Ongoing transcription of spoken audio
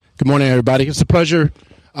Good morning, everybody. It's a pleasure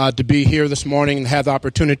to be here this morning and have the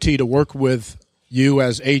opportunity to work with you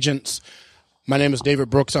as agents. My name is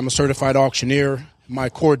David Brooks. I'm a certified auctioneer. My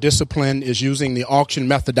core discipline is using the auction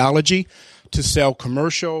methodology to sell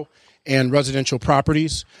commercial and residential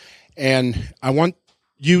properties. And I want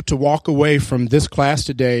you to walk away from this class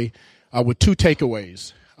today with two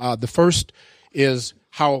takeaways. The first is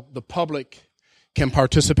how the public can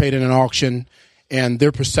participate in an auction and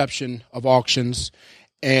their perception of auctions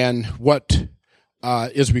and what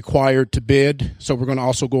is required to bid. So we're going to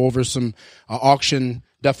also go over some auction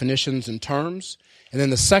definitions and terms. And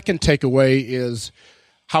then the second takeaway is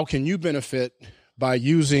how can you benefit by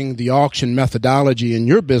using the auction methodology in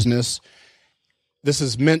your business. This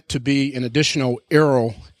is meant to be an additional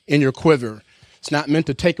arrow in your quiver. It's not meant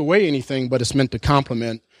to take away anything, but it's meant to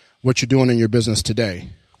complement what you're doing in your business today.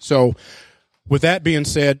 So with that being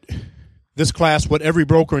said, this class, what every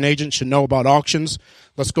broker and agent should know about auctions,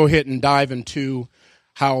 let's go ahead and dive into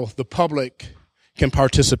how the public can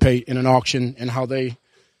participate in an auction and how they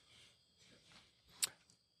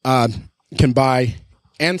can buy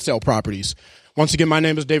and sell properties. Once again, my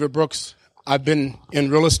name is David Brooks. I've been in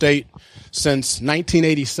real estate since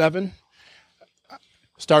 1987.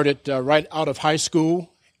 Started right out of high school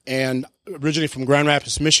and originally from Grand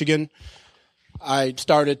Rapids, Michigan. I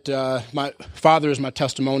started, my father is my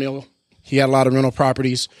testimonial. He had a lot of rental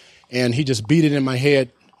properties, and he just beat it in my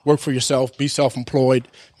head, work for yourself, be self-employed,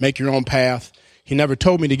 make your own path. He never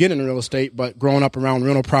told me to get into real estate, but growing up around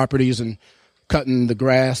rental properties and cutting the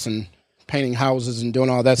grass and painting houses and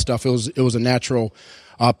doing all that stuff, it was a natural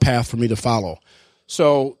path for me to follow.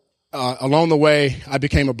 So along the way, I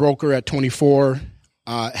became a broker at 24,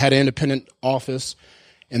 had an independent office,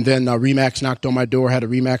 and then RE/MAX knocked on my door, had a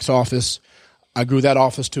RE/MAX office. I grew that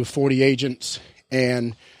office to 40 agents,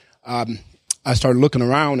 and I started looking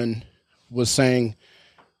around and was saying,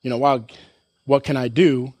 wow, what can I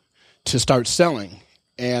do to start selling?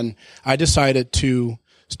 And I decided to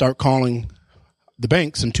start calling the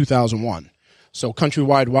banks in 2001. So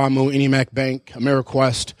Countrywide, WAMU, IndyMac Bank,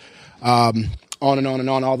 AmeriQuest, on and on and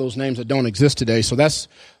on, all those names that don't exist today. So that's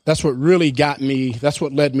what really got me, that's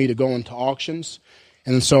what led me to go into auctions.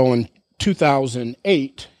 And so in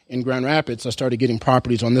 2008 in Grand Rapids, I started getting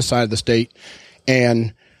properties on this side of the state,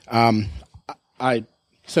 and I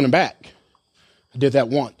sent them back. I did that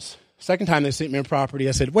once. Second time they sent me a property,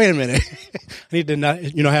 I said, wait a minute, I need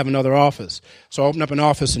to have another office. So I opened up an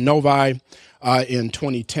office in Novi in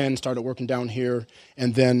 2010, started working down here.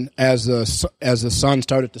 And then as the sun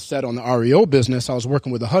started to set on the REO business, I was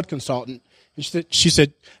working with a HUD consultant. And she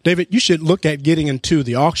said, David, you should look at getting into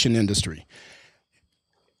the auction industry.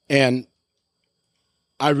 And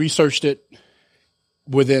I researched it.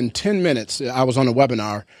 Within 10 minutes, I was on a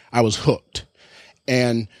webinar, I was hooked.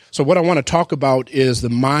 And so what I want to talk about is the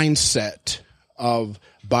mindset of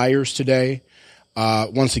buyers today.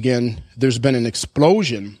 Once again, there's been an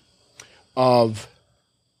explosion of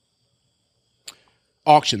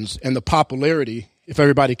auctions and the popularity. If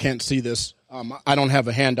everybody can't see this, I don't have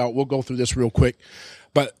a handout. We'll go through this real quick.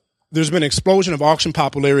 But there's been an explosion of auction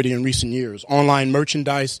popularity in recent years. Online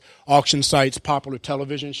merchandise, auction sites, popular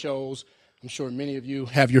television shows. I'm sure many of you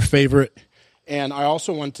have your favorite. And I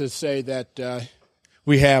also want to say that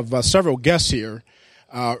we have several guests here.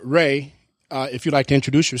 Ray, if you'd like to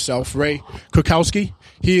introduce yourself, Ray Krakowski.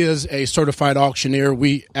 He is a certified auctioneer.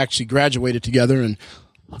 We actually graduated together, and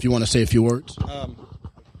if you want to say a few words.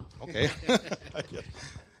 Okay.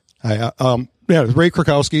 Hi, Ray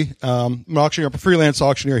Krakowski. I'm an auctioneer. I'm a freelance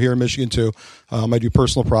auctioneer here in Michigan too. I do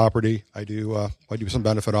personal property. I do some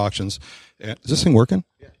benefit auctions. Is this thing working?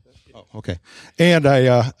 Yeah. Oh, okay. And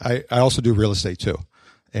I also do real estate too.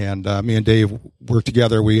 And me and Dave work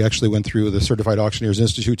together. We actually went through the Certified Auctioneers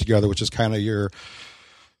Institute together, which is kind of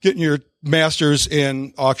getting your master's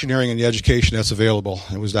in auctioneering and the education that's available.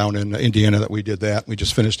 It was down in Indiana that we did that. We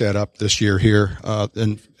just finished that up this year here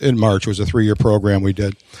in March. It was a 3-year program we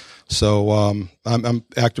did. So I'm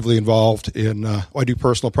actively involved in I do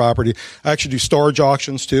personal property. I actually do storage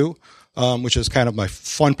auctions too, which is kind of my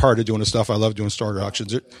fun part of doing the stuff. I love doing storage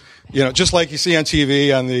auctions. Just like you see on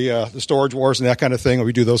TV on the storage wars and that kind of thing.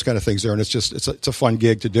 We do those kind of things there, and it's a fun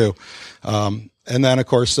gig to do. And then of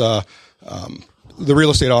course the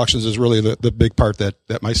real estate auctions is really the big part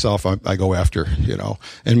that myself I go after.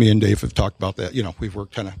 And me and Dave have talked about that. We've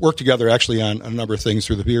worked together actually on a number of things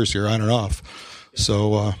through the years here, on and off.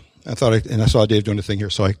 So I saw Dave doing the thing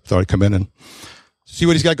here, so I thought I'd come in and see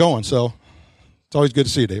what he's got going. So it's always good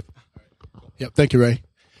to see you, Dave. Yep, thank you, Ray.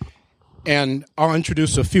 And I'll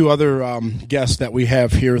introduce a few other guests that we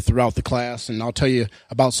have here throughout the class, and I'll tell you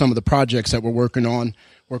about some of the projects that we're working on.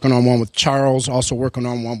 working on one with Charles, also working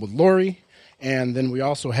on one with Lori. And then we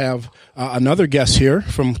also have another guest here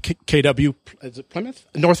from KW, is it Plymouth?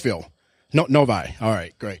 Northville. No, Novi. All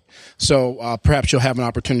right, great. So perhaps you'll have an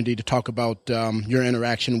opportunity to talk about your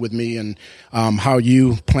interaction with me and how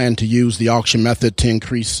you plan to use the auction method to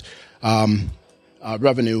increase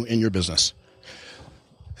revenue in your business.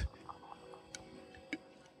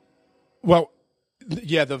 Well,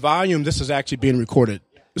 yeah, the volume, this is actually being recorded.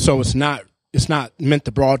 So it's not meant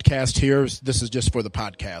to broadcast here. This is just for the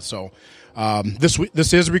podcast. So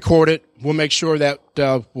this is recorded. We'll make sure that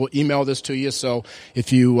we'll email this to you. So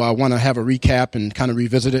if you want to have a recap and kind of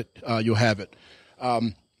revisit it, you'll have it.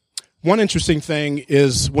 One interesting thing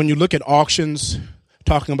is when you look at auctions,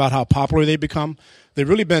 talking about how popular they become, they've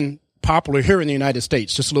really been popular here in the United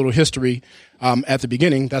States. Just a little history. At the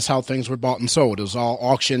beginning, that's how things were bought and sold. It was all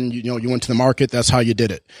auction. You went to the market. That's how you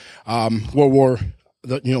did it. World War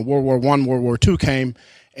I, World War II came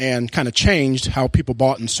and kind of changed how people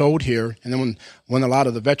bought and sold here. And then when a lot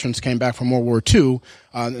of the veterans came back from World War II,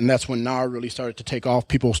 and that's when NAR really started to take off.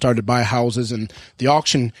 People started to buy houses, and the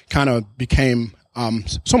auction kind of became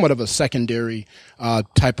somewhat of a secondary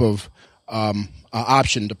type of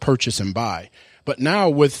option to purchase and buy. But now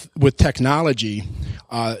with technology,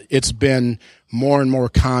 it's been more and more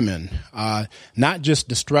common, not just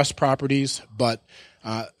distressed properties, but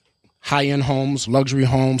high-end homes, luxury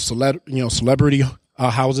homes, celebrity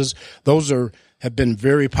houses. Those have been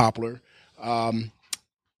very popular. And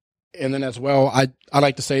then as well, I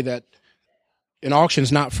like to say that an auction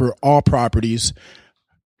is not for all properties.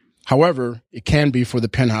 However, it can be for the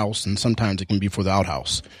penthouse, and sometimes it can be for the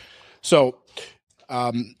outhouse. So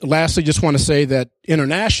lastly, just want to say that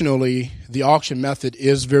internationally, the auction method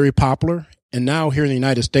is very popular. And now here in the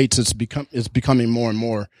United States, it's becoming more and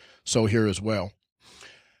more so here as well.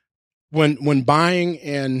 When buying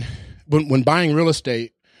real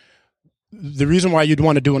estate, the reason why you'd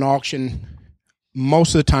want to do an auction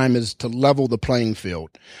most of the time is to level the playing field.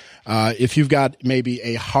 If you've got maybe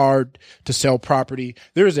a hard to sell property,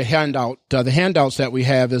 there is a handout. The handouts that we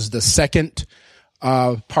have is the second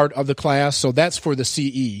part of the class. So that's for the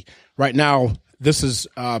CE. Right now, this is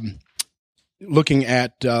looking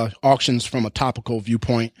at auctions from a topical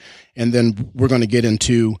viewpoint, and then we're going to get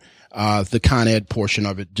into the Con Ed portion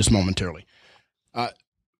of it just momentarily.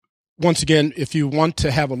 Once again, if you want to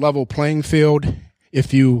have a level playing field,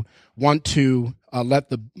 if you want to let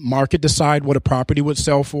the market decide what a property would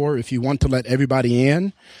sell for, if you want to let everybody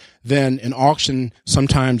in, then an auction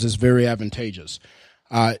sometimes is very advantageous.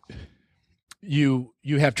 You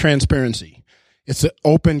have transparency. It's an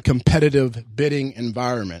open, competitive bidding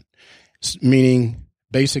environment, meaning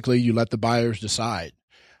basically you let the buyers decide.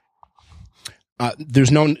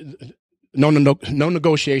 There's no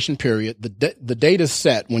negotiation period. The date is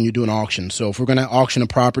set when you do an auction. So if we're going to auction a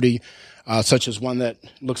property, such as one that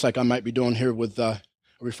looks like I might be doing here with a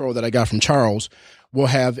referral that I got from Charles, we'll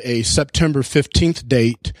have a September 15th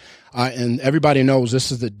date, and everybody knows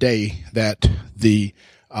this is the day that the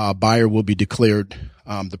buyer will be declared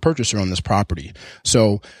the purchaser on this property.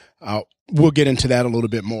 So we'll get into that a little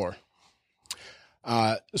bit more.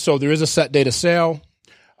 So there is a set date of sale.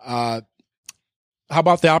 How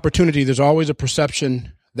about the opportunity? There's always a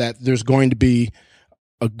perception that there's going to be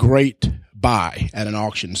a great buy at an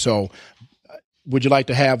auction. So would you like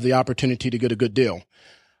to have the opportunity to get a good deal?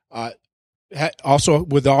 Also,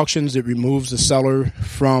 with auctions, it removes the seller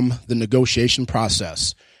from the negotiation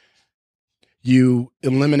process. You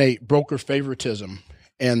eliminate broker favoritism.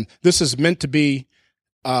 And this is meant to be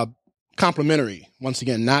complementary. Once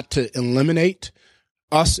again, not to eliminate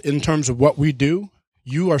us in terms of what we do.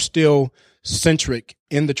 You are still centric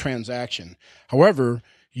in the transaction. However,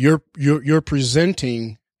 you're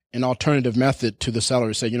presenting an alternative method to the seller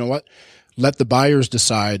to say, you know what, let the buyers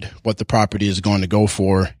decide what the property is going to go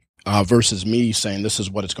for, versus me saying this is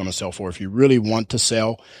what it's going to sell for. If you really want to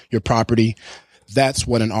sell your property, that's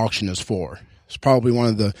what an auction is for. It's probably one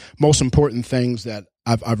of the most important things that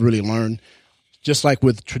I've really learned. Just like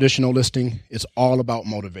with traditional listing, it's all about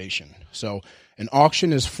motivation. So an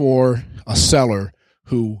auction is for a seller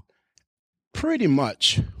who pretty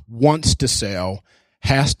much wants to sell,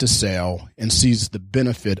 has to sell, and sees the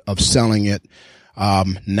benefit of selling it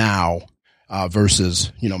now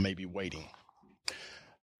versus, maybe waiting.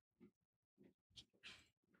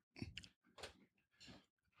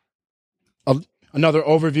 Another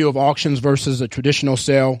overview of auctions versus a traditional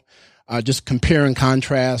sale. Just compare and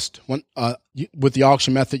contrast. With the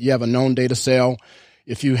auction method, you have a known date of sale.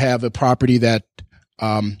 If you have a property that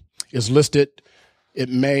is listed, it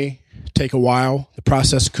may take a while. The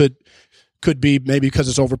process could be maybe because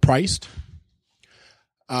it's overpriced.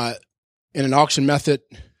 In an auction method,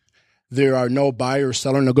 there are no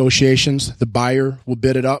buyer-seller negotiations. The buyer will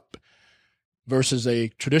bid it up versus a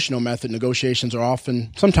traditional method. Negotiations are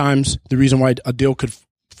sometimes the reason why a deal could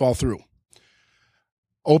fall through.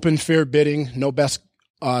 Open, fair bidding, no best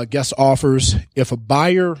guess offers. If a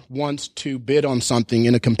buyer wants to bid on something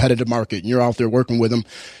in a competitive market and you're out there working with them,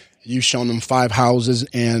 you've shown them 5 houses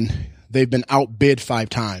and they've been outbid 5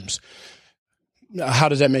 times. How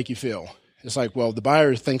does that make you feel? It's like, well, the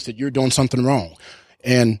buyer thinks that you're doing something wrong.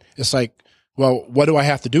 And it's like, well, what do I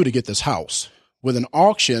have to do to get this house? With an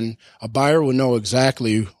auction, a buyer will know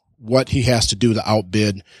exactly what he has to do to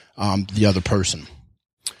outbid the other person.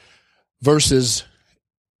 Versus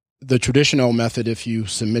the traditional method, if you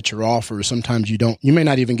submit your offer, sometimes you may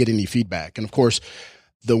not even get any feedback. And of course,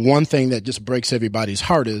 the one thing that just breaks everybody's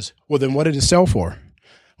heart is, well, then what did it sell for?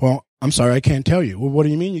 Well, I'm sorry, I can't tell you. Well, what do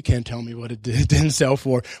you mean you can't tell me what it didn't sell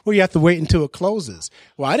for? Well, you have to wait until it closes.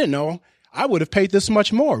 Well, I didn't know. I would have paid this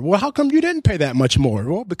much more. Well, how come you didn't pay that much more?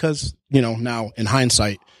 Well, because, now in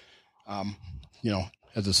hindsight,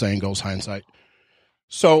 as the saying goes, hindsight.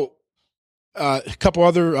 So a couple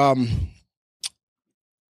other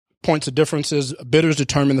points of differences. Bidders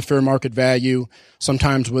determine the fair market value.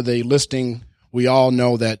 Sometimes with a listing, we all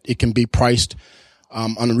know that it can be priced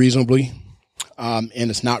unreasonably, and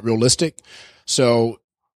it's not realistic. So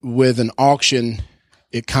with an auction,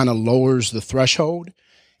 it kind of lowers the threshold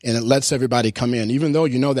and it lets everybody come in. Even though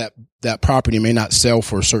that property may not sell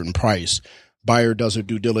for a certain price, buyer does their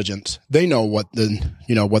due diligence. They know what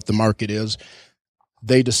the market is.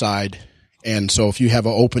 They decide. And so if you have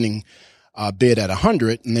an opening bid at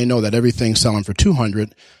 100 and they know that everything's selling for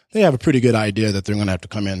 200, they have a pretty good idea that they're going to have to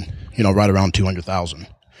come in, right around 200,000.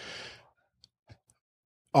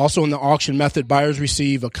 Also in the auction method, buyers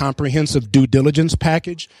receive a comprehensive due diligence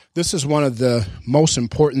package. This is one of the most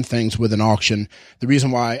important things with an auction. The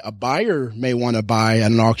reason why a buyer may want to buy at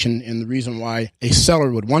an auction and the reason why a seller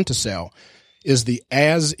would want to sell is the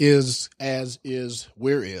as is,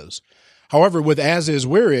 where is. However, with as is,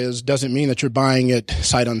 where is doesn't mean that you're buying it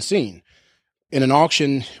sight unseen. In an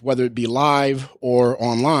auction, whether it be live or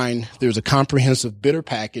online, there's a comprehensive bidder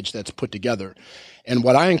package that's put together. And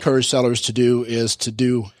what I encourage sellers to do is to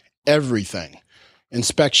do everything.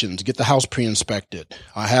 Inspections, get the house pre-inspected.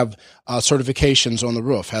 I have certifications on the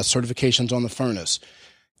roof, have certifications on the furnace.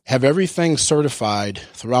 Have everything certified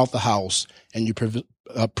throughout the house, and you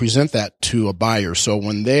present that to a buyer. So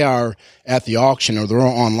when they are at the auction or they're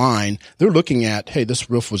online, they're looking at, hey,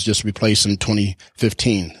 this roof was just replaced in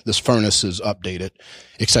 2015. This furnace is updated,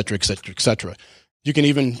 et cetera, et cetera, et cetera. You can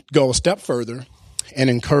even go a step further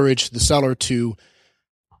and encourage the seller to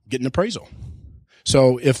get an appraisal.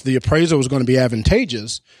 So if the appraisal is going to be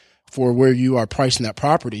advantageous for where you are pricing that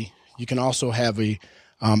property, you can also have the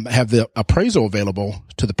appraisal available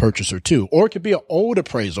to the purchaser too. Or it could be an old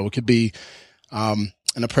appraisal. It could be an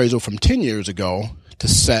appraisal from 10 years ago to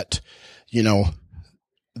set,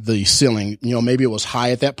 the ceiling. Maybe it was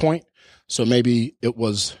high at that point. So maybe it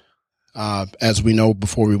was, as we know,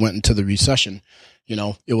 before we went into the recession,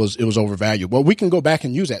 it was overvalued. Well, we can go back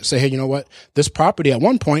and use that. Say, hey, you know what? This property at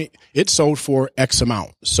one point, it sold for X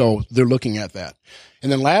amount. So they're looking at that. And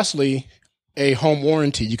then lastly, a home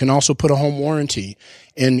warranty. You can also put a home warranty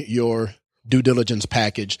in your due diligence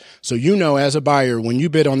package. So as a buyer, when you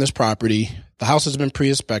bid on this property, the house has been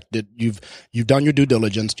pre-inspected. You've done your due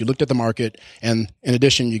diligence. You looked at the market. And in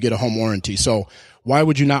addition, you get a home warranty. So why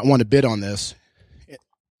would you not want to bid on this?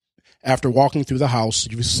 After walking through the house,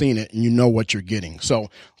 you've seen it and you know what you're getting. So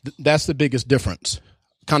that's the biggest difference.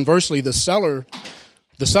 Conversely, the seller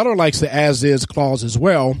likes the as-is clause as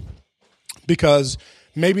well, because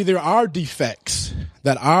maybe there are defects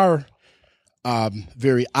that are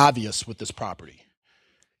very obvious with this property.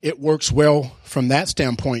 It works well from that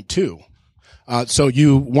standpoint too. So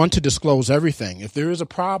you want to disclose everything. If there is a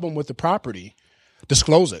problem with the property,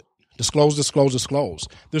 disclose it. Disclose.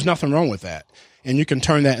 There's nothing wrong with that. And you can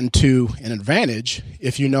turn that into an advantage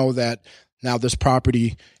if you know that now this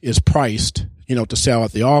property is priced, to sell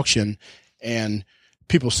at the auction, and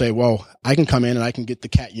people say, well, I can come in and I can get the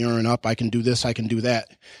cat urine up. I can do this. I can do that.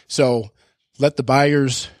 So let the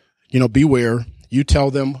buyers, beware. You tell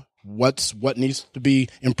them what needs to be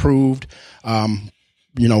improved.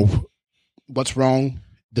 What's wrong,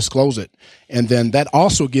 disclose it. And then that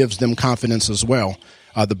also gives them confidence as well.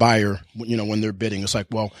 The buyer, when they're bidding, it's like,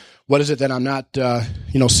 well, what is it that I'm not,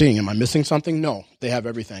 seeing? Am I missing something? No, they have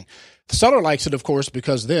everything. The seller likes it, of course,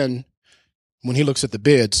 because then when he looks at the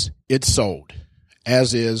bids, it's sold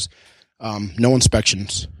as is, no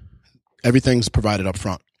inspections. Everything's provided up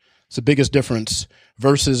front. It's the biggest difference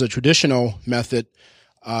versus a traditional method.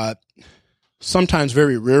 Sometimes,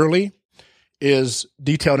 very rarely, is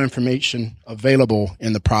detailed information available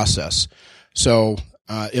in the process. So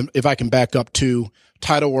if I can back up to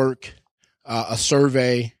title work, a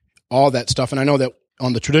survey, all that stuff, and I know that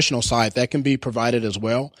on the traditional side that can be provided as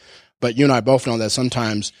well, but you and I both know that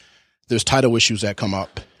sometimes there's title issues that come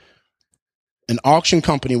up. An auction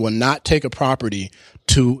company will not take a property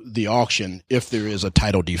to the auction if there is a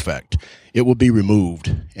title defect. It will be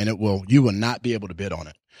removed, and you will not be able to bid on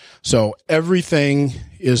it. So everything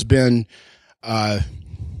has been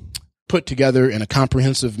put together in a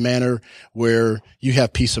comprehensive manner where you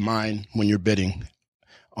have peace of mind when you're bidding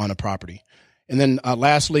on a property. And then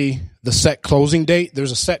lastly, the set closing date.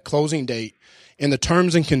 There's a set closing date in the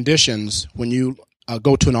terms and conditions when you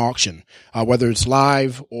go to an auction, whether it's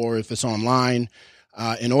live or if it's online.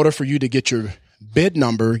 In order for you to get your bid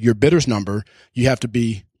number, your bidder's number, you have to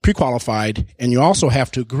be pre-qualified, and you also have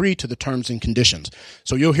to agree to the terms and conditions.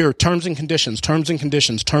 So you'll hear terms and conditions, terms and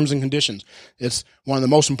conditions, terms and conditions. It's one of the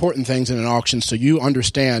most important things in an auction, so you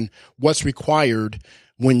understand what's required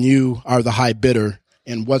when you are the high bidder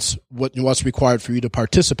and what's required for you to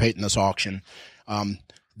participate in this auction.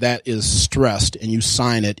 That is stressed, and you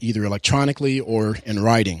sign it either electronically or in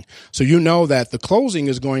writing. So you know that the closing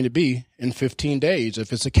is going to be in 15 days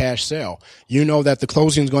if it's a cash sale. You know that the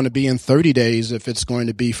closing is going to be in 30 days if it's going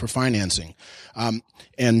to be for financing.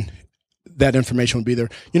 And that information will be there.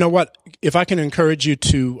 You know what? If I can encourage you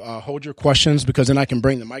to hold your questions, because then I can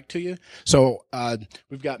bring the mic to you. So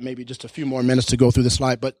we've got maybe just a few more minutes to go through the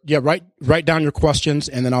slide. But yeah, write down your questions,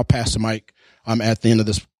 and then I'll pass the mic at the end of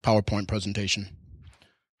this PowerPoint presentation.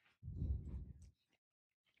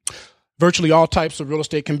 Virtually all types of real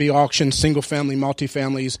estate can be auctioned: single-family,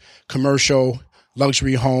 multifamilies, commercial,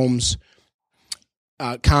 luxury homes,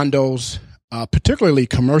 condos. Particularly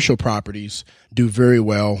commercial properties do very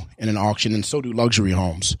well in an auction, and so do luxury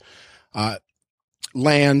homes.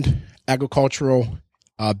 Land, agricultural,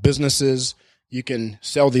 businesses, you can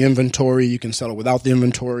sell the inventory, you can sell it without the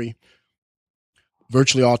inventory.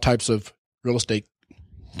 Virtually all types of real estate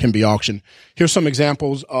can be auctioned. Here's some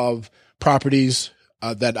examples of properties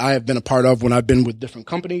that I have been a part of when I've been with different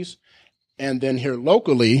companies. And then here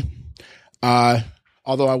locally,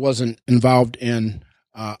 although I wasn't involved in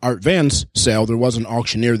Art Van's sale, there was an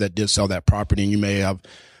auctioneer that did sell that property, and you may have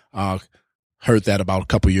heard that about a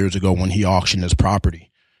couple years ago when he auctioned his property.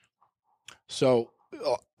 So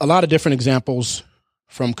a lot of different examples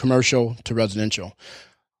from commercial to residential.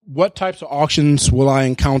 What types of auctions will I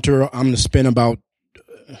encounter? I'm going to spend about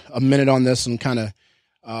a minute on this and kind of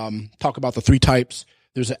talk about the three types.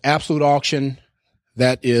 There's an absolute auction.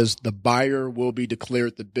 That is, the buyer will be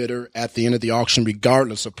declared the bidder at the end of the auction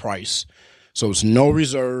regardless of price. So it's no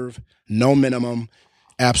reserve, no minimum,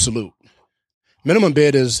 absolute. Minimum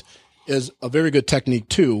bid is a very good technique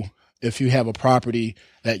too if you have a property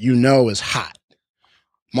that you know is hot,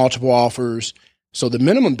 multiple offers. So the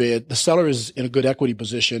minimum bid, the seller is in a good equity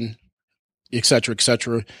position, et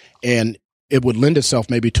cetera, and it would lend itself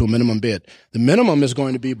maybe to a minimum bid. The minimum is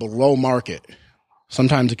going to be below market.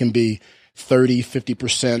 Sometimes it can be 30,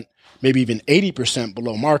 50%, maybe even 80%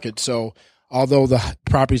 below market. So although the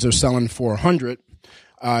properties are selling for 100,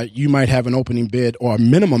 you might have an opening bid or a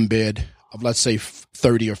minimum bid of, let's say,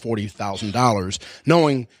 $30,000 or $40,000,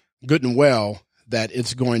 knowing good and well that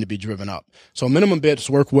it's going to be driven up. So minimum bids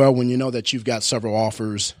work well when you know that you've got several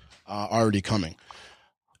offers already coming.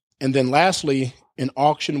 And then lastly, an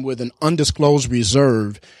auction with an undisclosed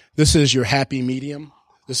reserve. This is your happy medium.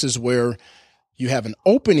 This is where you have an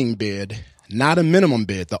opening bid, not a minimum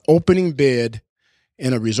bid. The opening bid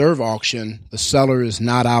in a reserve auction, the seller is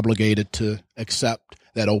not obligated to accept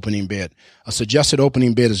that opening bid. A suggested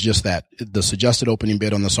opening bid is just that. The suggested opening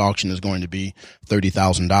bid on this auction is going to be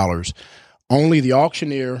 $30,000. Only the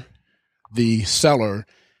auctioneer, the seller,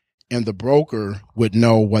 and the broker would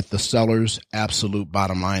know what the seller's absolute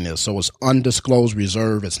bottom line is. So it's undisclosed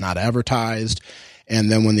reserve. It's not advertised.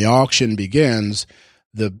 And then when the auction begins,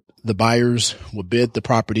 the buyers will bid the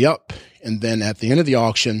property up. And then at the end of the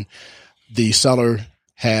auction, the seller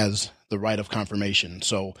has the right of confirmation.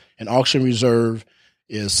 So an auction reserve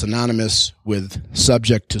is synonymous with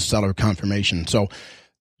subject to seller confirmation. So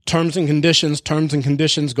terms and conditions,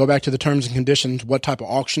 go back to the terms and conditions. What type of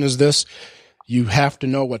auction is this? You have to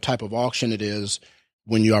know what type of auction it is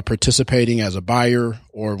when you are participating as a buyer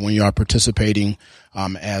or when you are participating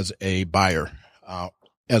as a buyer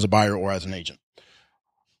or as an agent.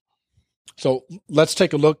 So let's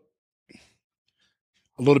take a look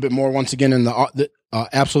a little bit more once again in the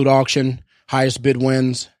absolute auction. Highest bid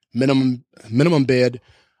wins. Minimum bid.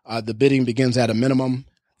 The bidding begins at a minimum.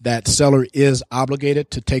 That seller is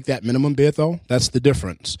obligated to take that minimum bid, though. That's the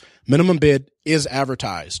difference. Minimum bid is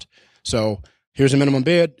advertised. So here's a minimum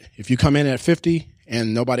bid. If you come in at 50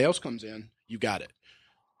 and nobody else comes in, you got it.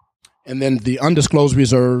 And then the undisclosed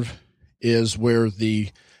reserve is where the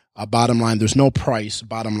bottom line, there's no price,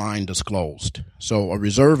 bottom line disclosed. So a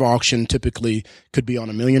reserve auction typically could be on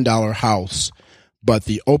 $1 million house, but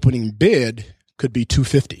the opening bid could be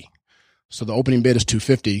 250. So the opening bid is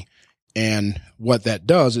 250. And what that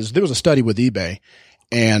does is there was a study with eBay,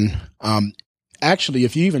 and actually,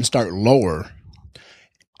 if you even start lower,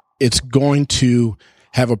 it's going to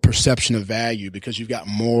have a perception of value because you've got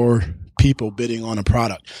more people bidding on a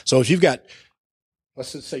product. So if you've got,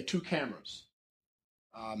 let's just say 2 cameras,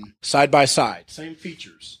 side by side, same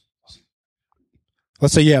features.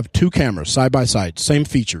 Let's say you have 2 cameras side by side, same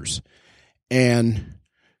features, and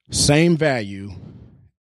same value,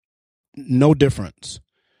 no difference.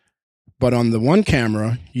 But on the one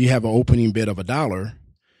camera, you have an opening bid of $1,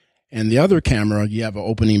 and the other camera, you have an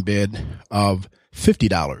opening bid of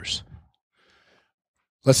 $50.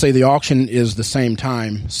 Let's say the auction is the same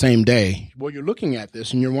time, same day. Well, you're looking at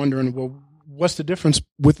this and you're wondering, well, what's the difference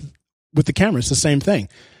with the camera? It's the same thing.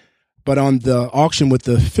 But on the auction with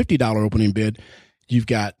the $50 opening bid, you've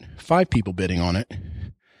got 5 people bidding on it,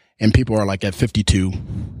 and people are like at 52,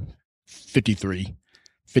 53,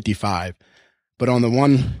 55. But on the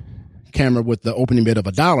one camera with the opening bid of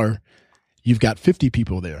 $1, you've got 50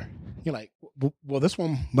 people there. You're like, well, this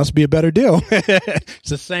one must be a better deal. It's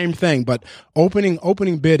the same thing, but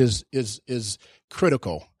opening bid is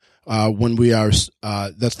critical when we are.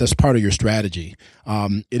 That's part of your strategy.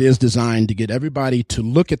 It is designed to get everybody to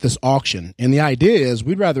look at this auction, and the idea is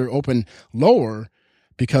we'd rather open lower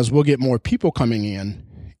because we'll get more people coming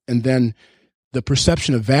in, and then the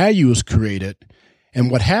perception of value is created.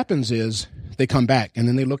 And what happens is they come back and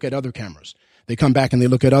then they look at other cameras. They come back and they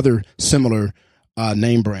look at other similar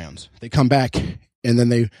name brands. They come back and then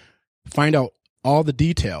they find out all the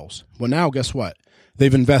details. Well, now guess what?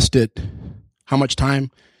 They've invested how much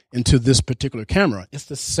time into this particular camera? It's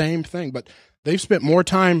the same thing, but they've spent more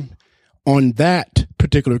time on that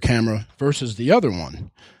particular camera versus the other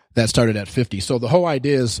one that started at 50. So the whole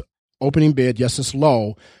idea is opening bid. Yes, it's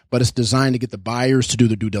low, but it's designed to get the buyers to do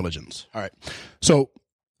the due diligence. All right. So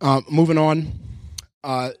moving on,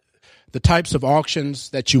 the types of auctions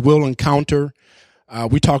that you will encounter.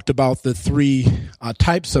 We talked about the 3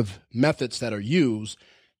 types of methods that are used.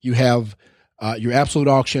 You have your absolute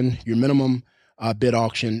auction, your minimum bid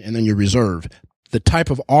auction, and then your reserve. The type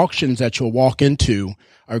of auctions that you'll walk into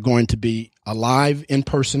are going to be a live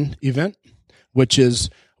in-person event, which is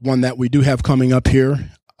one that we do have coming up here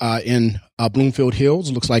in Bloomfield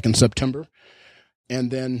Hills, looks like in September. And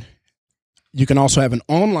then you can also have an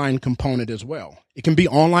online component as well. It can be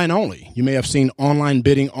online only. You may have seen online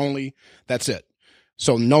bidding only. That's it.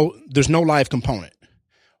 So there's no live component.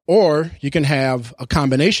 Or you can have a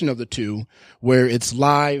combination of the two where it's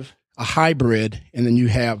live, a hybrid, and then you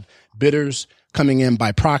have bidders coming in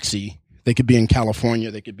by proxy. They could be in California,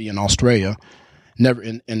 they could be in Australia, never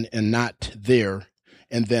and not there.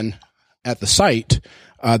 And then at the site,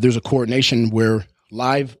 there's a coordination where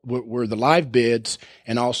the live bids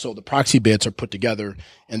and also the proxy bids are put together,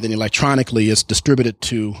 and then electronically it's distributed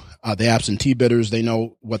to the absentee bidders. They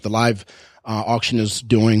know what the live auction is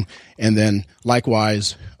doing, and then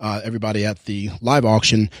likewise, everybody at the live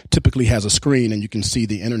auction typically has a screen, and you can see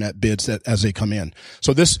the internet bids as they come in.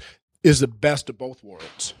 So this is the best of both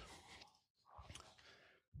worlds.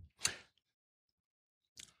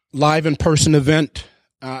 Live in-person event.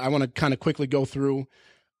 I want to kind of quickly go through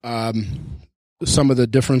some of the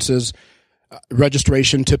differences.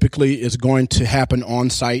 Registration typically is going to happen on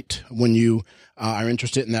site when you are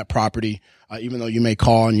interested in that property, even though you may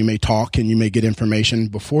call and you may talk and you may get information.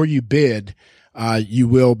 Before you bid, you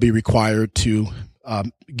will be required to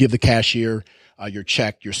give the cashier your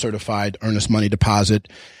check, your certified earnest money deposit,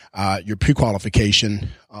 your pre-qualification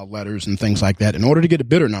letters and things like that. In order to get a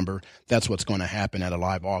bidder number, that's what's going to happen at a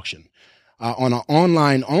live auction. On an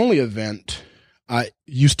online-only event,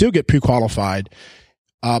 you still get pre-qualified,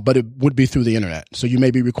 but it would be through the internet. So you may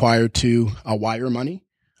be required to wire money,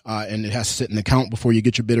 and it has to sit in the account before you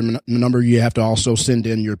get your bidder number. You have to also send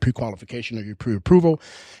in your pre-qualification or your pre-approval,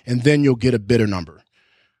 and then you'll get a bidder number.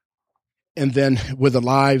 And then with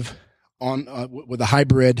a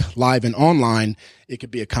hybrid live and online, it could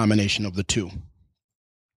be a combination of the two.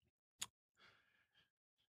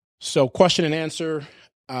 So question and answer.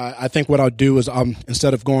 I think what I'll do is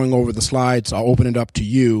instead of going over the slides, I'll open it up to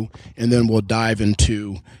you, and then we'll dive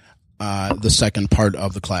into the second part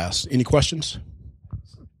of the class. Any questions?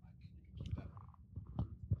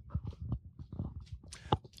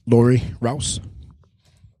 Lori Rouse.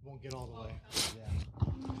 Won't get all the way.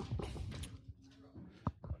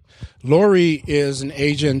 Lori is an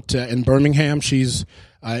agent in Birmingham. She's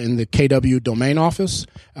in the KW domain office.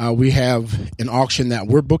 We have an auction that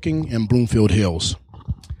we're booking in Bloomfield Hills.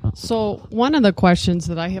 So one of the questions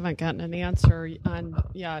that I haven't gotten an answer on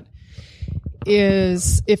yet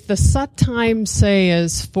is if the set time, say,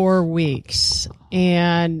 is 4 weeks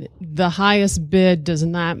and the highest bid does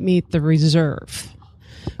not meet the reserve,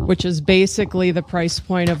 which is basically the price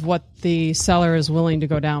point of what the seller is willing to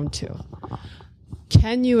go down to,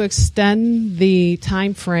 can you extend the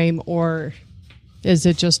time frame, or is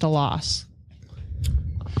it just a loss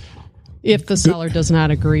if the seller does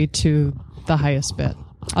not agree to the highest bid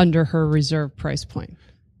under her reserve price point?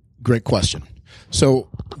 Great question. So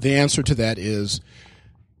the answer to that is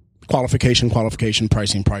qualification,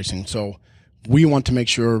 pricing. So we want to make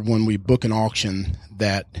sure when we book an auction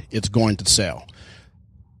that it's going to sell.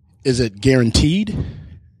 Is it guaranteed?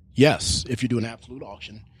 Yes. If you do an absolute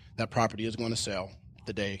auction, that property is going to sell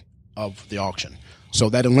the day of the auction. So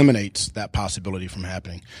that eliminates that possibility from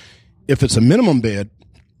happening. If it's a minimum bid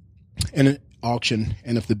in an auction,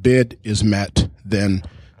 and if the bid is met, then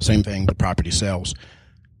same thing, the property sells.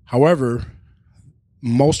 However,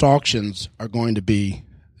 most auctions are going to be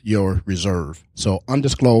your reserve. So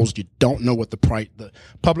undisclosed, you don't know what the price, the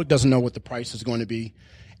public doesn't know what the price is going to be.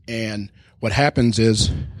 And what happens is,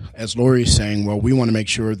 as Lori is saying, well, we want to make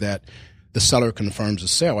sure that the seller confirms the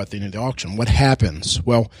sale at the end of the auction. What happens?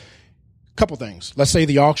 Well, a couple things. Let's say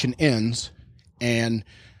the auction ends and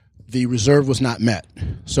the reserve was not met.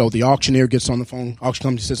 So the auctioneer gets on the phone, auction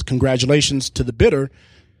company says, congratulations to the bidder.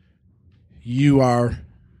 You are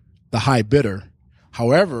the high bidder.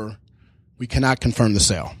 However, we cannot confirm the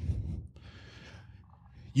sale.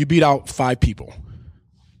 You beat out 5 people.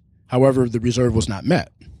 However, the reserve was not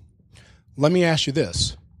met. Let me ask you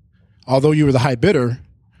this. Although you were the high bidder,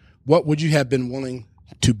 what would you have been willing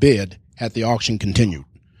to bid had the auction continued?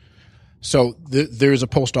 So there is a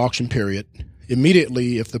post-auction period.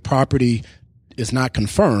 Immediately, if the property is not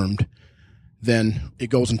confirmed, then it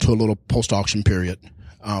goes into a little post-auction period.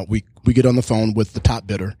 We get on the phone with the top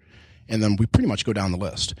bidder, and then we pretty much go down the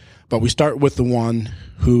list. But we start with the one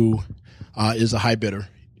who is a high bidder.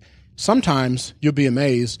 Sometimes you'll be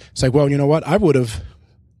amazed. Say, well, you know what? I would have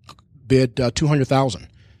bid $200,000,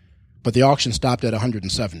 but the auction stopped at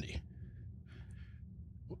 $170,000.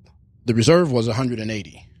 The reserve was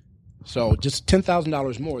 $180,000. So just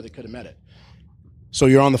 $10,000 more, they could have met it. So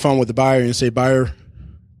you're on the phone with the buyer and you say, buyer,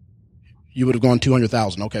 you would have gone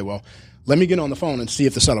 $200,000. Okay, well, let me get on the phone and see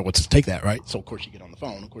if the seller would take that, right? So, of course, you get on the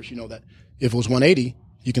phone. Of course, you know that if it was $180,000,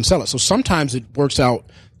 you can sell it. So sometimes it works out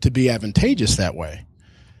to be advantageous that way.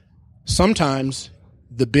 Sometimes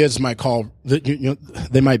the bids might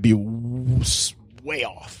they might be way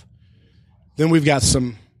off. Then we've got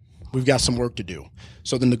some work to do.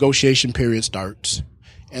 So the negotiation period starts,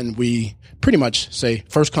 and we pretty much say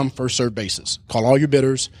first come, first served basis. Call all your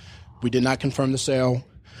bidders. We did not confirm the sale.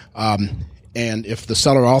 And if the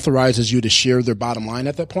seller authorizes you to share their bottom line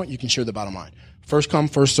at that point, you can share the bottom line. First come,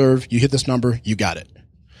 first serve. You hit this number, you got it.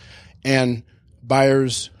 And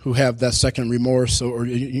buyers who have that second remorse, or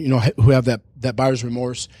who have that buyer's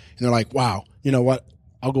remorse, and they're like, wow, you know what?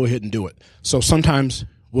 I'll go ahead and do it. So sometimes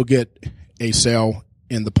we'll get a sale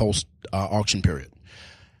in the post auction period.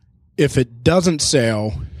 If it doesn't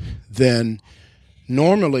sell, then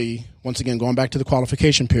normally, once again, going back to the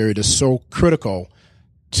qualification period, is so critical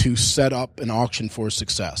to set up an auction for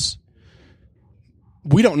success.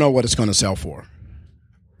 We don't know what it's going to sell for.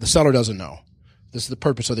 The seller doesn't know. This is the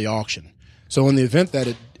purpose of the auction. So in the event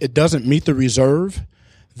that it doesn't meet the reserve,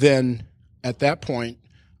 then at that point,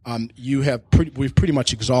 we've pretty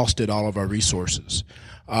much exhausted all of our resources.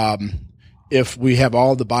 If we have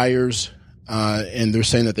all the buyers and they're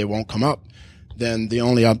saying that they won't come up, then the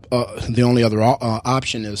only other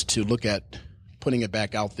option is to look at putting it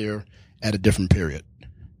back out there at a different period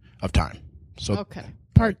of time. So okay,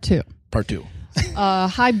 part two.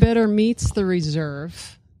 High bidder meets the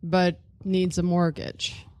reserve, but needs a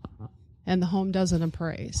mortgage, and the home doesn't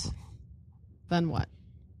appraise. Then what?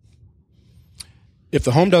 If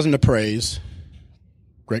the home doesn't appraise,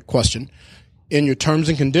 great question. In your terms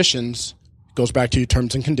and conditions, goes back to your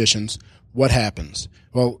terms and conditions, what happens?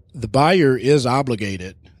 Well, the buyer is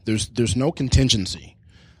obligated. There's no contingency.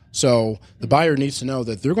 So the buyer needs to know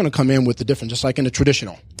that they're going to come in with the different, just like in a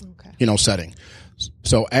traditional, setting.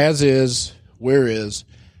 So as is, where is,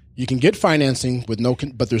 you can get financing with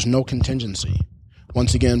but there's no contingency.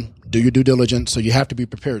 Once again, do your due diligence. So you have to be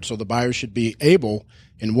prepared. So the buyer should be able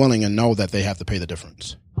and willing and know that they have to pay the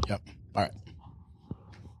difference. Yep. All right.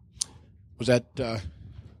 Was that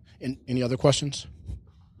any other questions?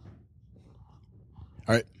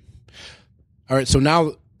 All right. So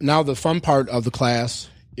now now the fun part of the class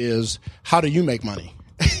is how do you make money,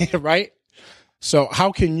 right? So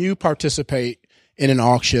how can you participate in an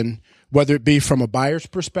auction, whether it be from a buyer's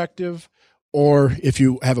perspective or if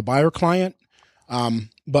you have a buyer client?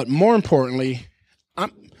 But more importantly,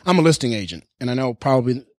 I'm a listing agent, and I know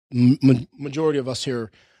probably majority of us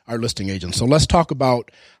here are listing agents. So let's talk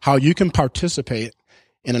about how you can participate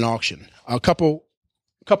in an auction. A couple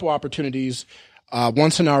opportunities.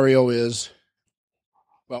 One scenario is,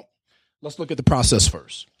 well, let's look at the process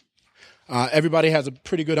first. Everybody has a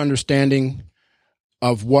pretty good understanding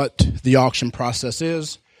of what the auction process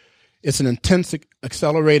is. It's an intense,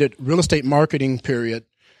 accelerated real estate marketing period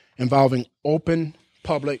involving open,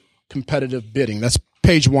 public, competitive bidding. That's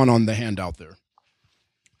page 1 on the handout there.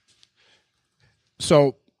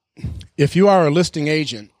 So if you are a listing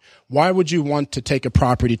agent, why would you want to take a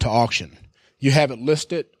property to auction? You have it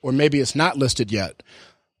listed, or maybe it's not listed yet.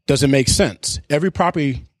 Does it make sense? Every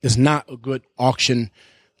property is not a good auction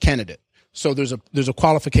candidate. So there's a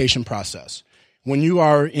qualification process. When you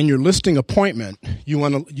are in your listing appointment, you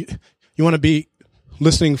want to be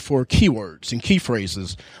listening for keywords and key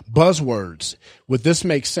phrases, buzzwords. Would this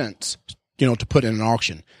make sense, to put in an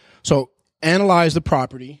auction? So analyze the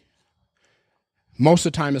property. Most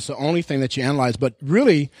of the time, it's the only thing that you analyze, but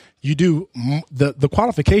really, you do the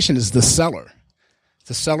qualification is the seller.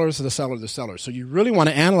 The seller is the seller, the seller. So you really want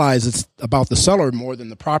to analyze it's about the seller more than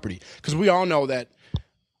the property, because we all know that.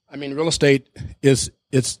 I mean, real estate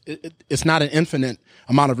it's not an infinite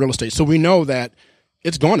amount of real estate. So we know that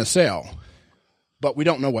it's going to sell, but we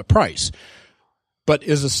don't know what price. But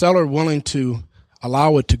is the seller willing to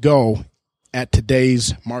allow it to go at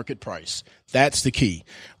today's market price? That's the key.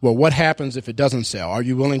 Well, what happens if it doesn't sell? Are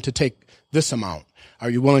you willing to take this amount? Are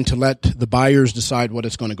you willing to let the buyers decide what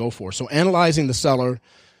it's going to go for? So analyzing the seller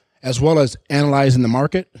as well as analyzing the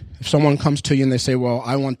market. If someone comes to you and they say, well,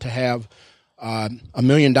 I want to have $1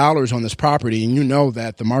 million on this property, and you know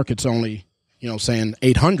that the market's only, saying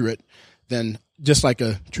 800, then just like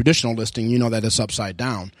a traditional listing, you know that it's upside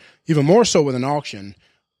down. Even more so with an auction,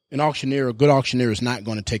 a good auctioneer is not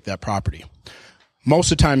going to take that property.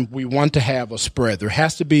 Most of the time, we want to have a spread. There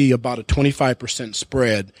has to be about a 25%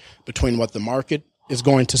 spread between what the market is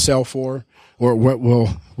going to sell for, or what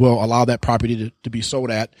will allow that property to be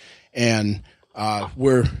sold at, and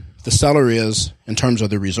where the seller is in terms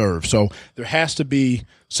of the reserve. So there has to be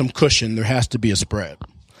some cushion. There has to be a spread.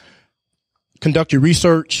 Conduct your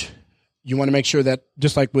research. You want to make sure that,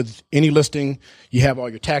 just like with any listing, you have all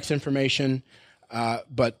your tax information.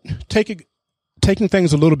 But taking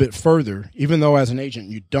things a little bit further, even though as an agent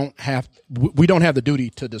we don't have the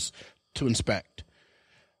duty to inspect.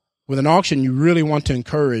 With an auction, you really want to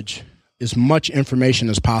encourage as much information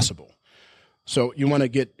as possible. So you want to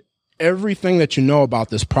get everything that you know about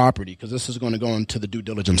this property, because this is going to go into the due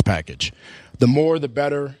diligence package. The more, the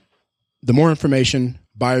better. The more information,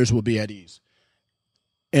 buyers will be at ease.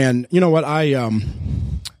 And you know what? I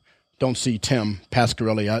don't see Tim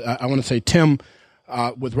Pasquarelli. I want to say Tim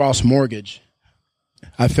with Ross Mortgage.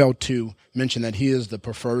 I failed to mention that he is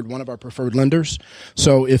one of our preferred lenders.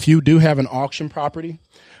 So if you do have an auction property,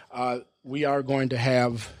 we are going to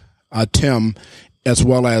have Tim, as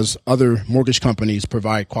well as other mortgage companies,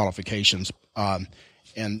 provide qualifications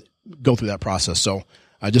and go through that process. So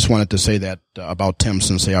I just wanted to say that about Tim,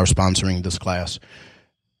 since they are sponsoring this class.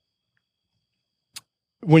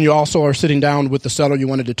 When you also are sitting down with the seller, you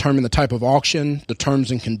want to determine the type of auction, the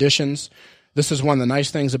terms and conditions. This is one of the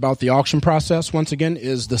nice things about the auction process, once again,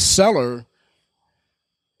 is the seller,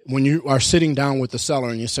 when you are sitting down with the seller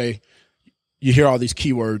and you hear all these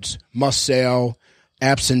keywords, must sell,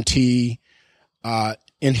 absentee,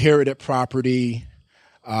 inherited property,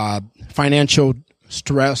 financial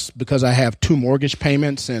stress because I have 2 mortgage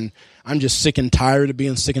payments and I'm just sick and tired of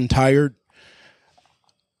being sick and tired,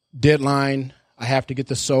 deadline, I have to get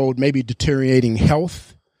this sold, maybe deteriorating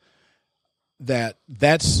health.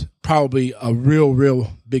 That's probably a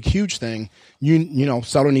real big, huge thing.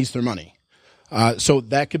 Seller needs their money. So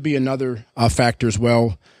that could be another factor as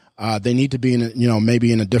well. They need to be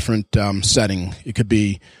maybe in a different setting. It could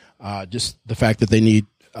be just the fact that they need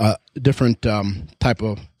a different type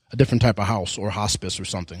of house or hospice or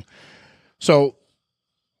something. So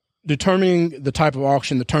determining the type of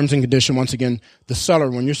auction, the terms and condition, once again, the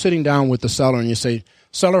seller, when you're sitting down with the seller and you say,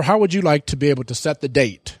 seller, how would you like to be able to set the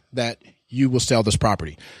date that you will sell this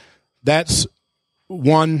property? That's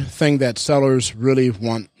one thing that sellers really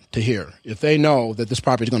want to hear. If they know that this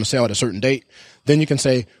property is going to sell at a certain date, then you can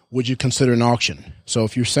say, would you consider an auction? So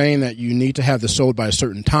if you're saying that you need to have this sold by a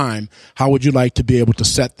certain time, how would you like to be able to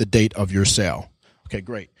set the date of your sale? Okay,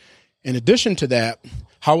 great. In addition to that,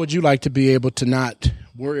 how would you like to be able to not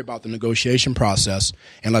worry about the negotiation process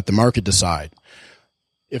and let the market decide.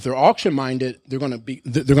 If they're auction minded, they're going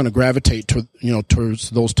to gravitate towards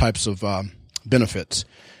those types of benefits.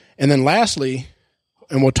 And then lastly,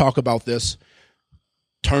 and we'll talk about this,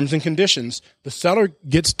 terms and conditions. The seller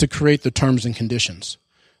gets to create the terms and conditions,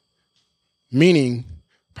 meaning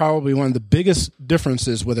probably one of the biggest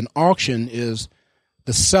differences with an auction is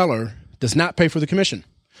the seller does not pay for the commission.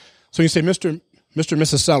 So you say, Mr. and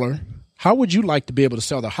Mrs. Seller, how would you like to be able to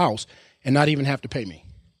sell the house and not even have to pay me?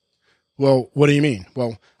 Well, what do you mean?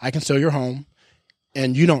 Well, I can sell your home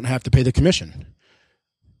and you don't have to pay the commission.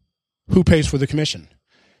 Who pays for the commission?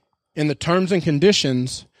 In the terms and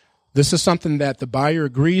conditions, this is something that the buyer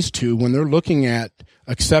agrees to when they're looking at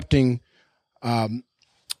accepting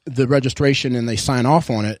the registration and they sign off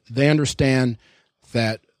on it. They understand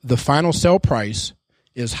that the final sale price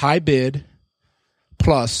is high bid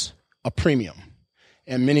plus a premium.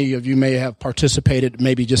 And many of you may have participated,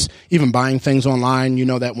 maybe just even buying things online. You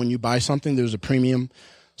know that when you buy something, there's a premium.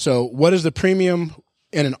 So what is the premium?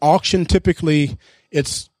 In an auction, typically,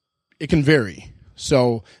 it can vary.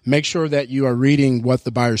 So make sure that you are reading what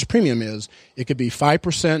the buyer's premium is. It could be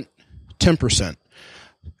 5%, 10%.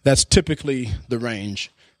 That's typically the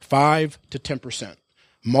range, 5 to 10%.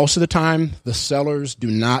 Most of the time, the sellers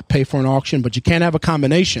do not pay for an auction, but you can have a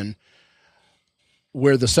combination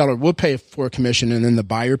where the seller will pay for a commission and then the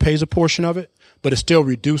buyer pays a portion of it, but it still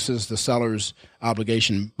reduces the seller's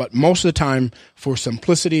obligation. But most of the time, for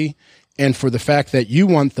simplicity and for the fact that you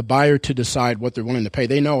want the buyer to decide what they're willing to pay,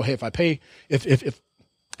 they know, hey, if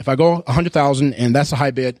I go $100,000 and that's a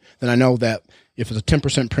high bid, then I know that if it's a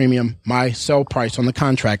 10% premium, my sell price on the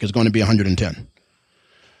contract is going to be $110,000.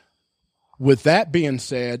 With that being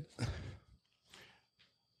said,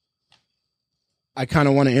 I kind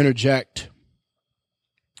of want to interject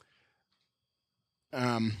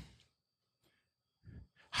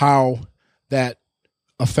how that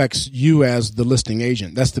affects you as the listing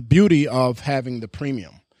agent. That's the beauty of having the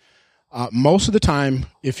premium. Most of the time,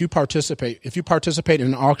 if you participate in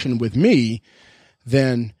an auction with me,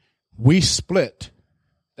 then we split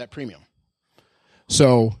that premium.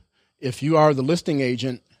 So if you are the listing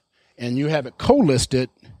agent and you have it co-listed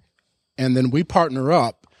and then we partner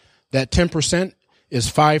up, that 10% is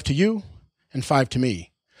 5 to you and 5 to me.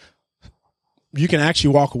 You can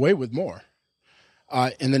actually walk away with more.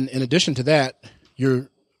 And then in addition to that, you're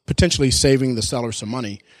potentially saving the seller some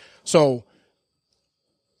money. So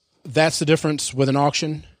that's the difference with an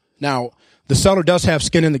auction. Now, the seller does have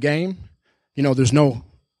skin in the game. You know,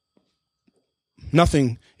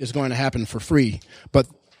 nothing is going to happen for free. But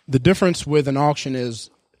the difference with an auction is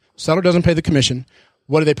seller doesn't pay the commission.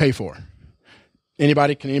 What do they pay for? Can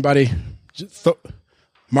anybody?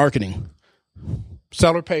 Marketing.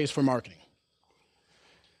 Seller pays for marketing.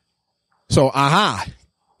 So,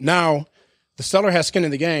 now the seller has skin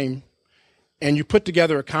in the game, and you put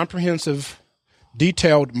together a comprehensive,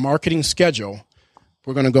 detailed marketing schedule.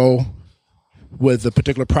 We're going to go with a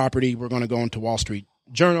particular property. We're going to go into Wall Street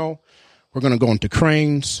Journal. We're going to go into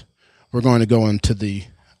Cranes. We're going to go into the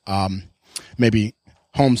maybe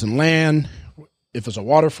Homes and Land. If it's a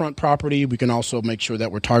waterfront property, we can also make sure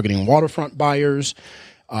that we're targeting waterfront buyers.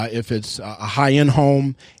 If it's a high-end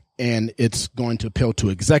home and it's going to appeal to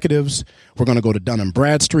executives, we're going to go to Dun &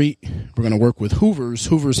 Bradstreet. We're going to work with Hoovers.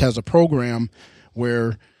 Hoovers has a program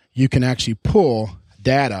where you can actually pull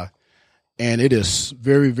data, and it is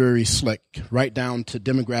very, very slick, right down to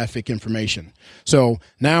demographic information. So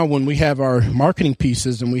now when we have our marketing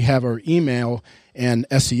pieces and we have our email and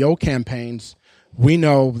SEO campaigns, we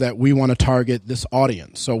know that we want to target this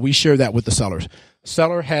audience. So we share that with the sellers.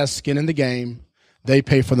 Seller has skin in the game. They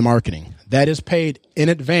pay for the marketing. That is paid in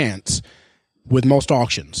advance with most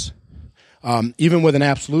auctions. Even with an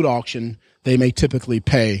absolute auction, they may typically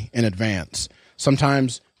pay in advance.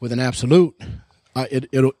 Sometimes with an absolute,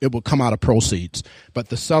 it will come out of proceeds. But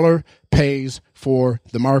the seller pays for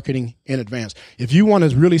the marketing in advance. If you want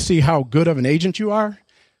to really see how good of an agent you are,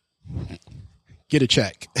 get a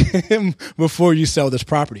check before you sell this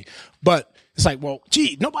property. But it's like, well,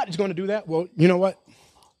 gee, nobody's going to do that. Well, you know what?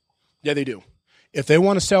 Yeah, they do. If they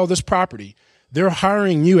want to sell this property, they're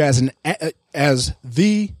hiring you as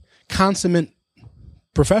the consummate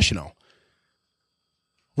professional.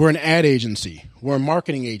 We're an ad agency. We're a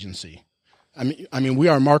marketing agency. I mean, we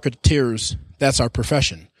are marketeers. That's our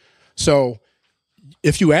profession. So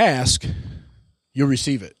if you ask, you'll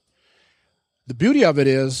receive it. The beauty of it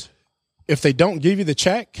is if they don't give you the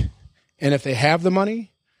check and if they have the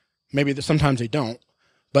money, maybe sometimes they don't.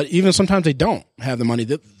 But even sometimes they don't have the money,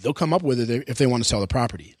 they'll come up with it if they want to sell the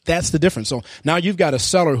property. That's the difference. So now you've got a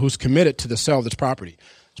seller who's committed to the sale of this property.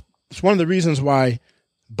 It's one of the reasons why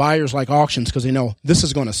buyers like auctions because they know this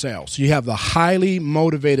is going to sell. So you have the highly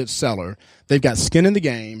motivated seller. They've got skin in the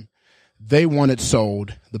game. They want it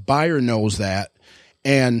sold. The buyer knows that.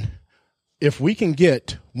 And if we can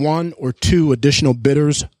get one or two additional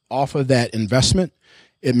bidders off of that investment,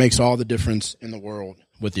 it makes all the difference in the world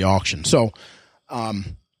with the auction. So,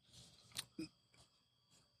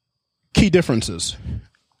 key differences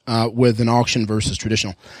with an auction versus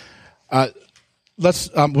traditional.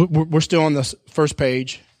 We're still on the first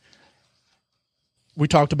page. We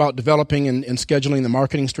talked about developing and scheduling the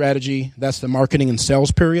marketing strategy. That's the marketing and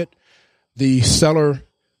sales period. The seller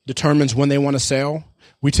determines when they want to sell.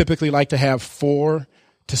 We typically like to have 4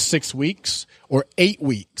 to 6 weeks or 8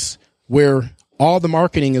 weeks where all the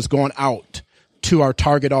marketing is going out to our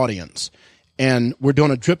target audience. And we're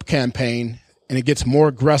doing a drip campaign, and it gets more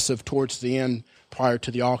aggressive towards the end prior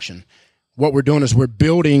to the auction. What we're doing is we're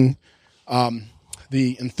building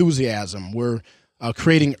the enthusiasm. We're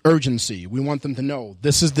creating urgency. We want them to know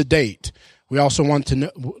this is the date. We also want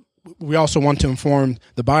to inform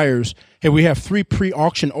the buyers, hey, we have 3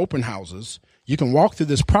 pre-auction open houses. You can walk through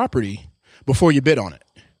this property before you bid on it.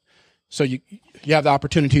 So you have the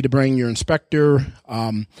opportunity to bring your inspector,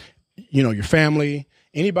 your family,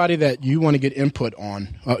 anybody that you want to get input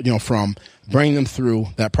on, from, bring them through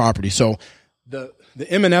that property. So the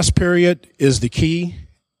M&S period is the key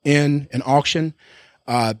in an auction.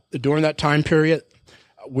 During that time period,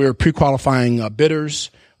 we're pre-qualifying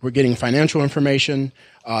bidders. We're getting financial information.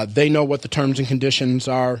 They know what the terms and conditions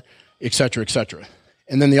are, et cetera, et cetera.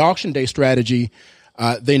 And then the auction day strategy,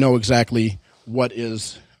 they know exactly what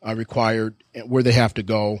is required, where they have to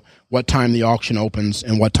go, what time the auction opens,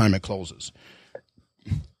 and what time it closes.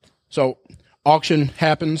 So auction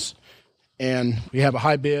happens, and we have a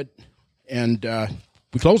high bid, and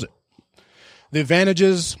we close it. The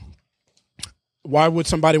advantages, why would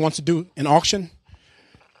somebody want to do an auction?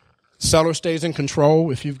 Seller stays in control.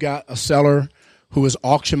 If you've got a seller who is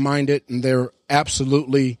auction-minded and they're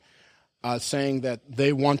absolutely saying that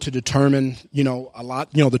they want to determine,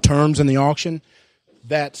 the terms in the auction,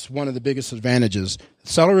 that's one of the biggest advantages.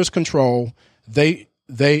 Seller is control. They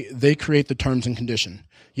create the terms and condition.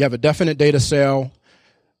 You have a definite date of sale.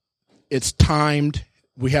 It's timed.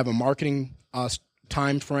 We have a marketing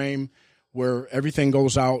time frame where everything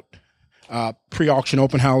goes out, pre-auction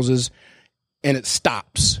open houses, and it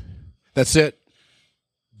stops. That's it.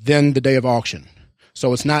 Then the day of auction.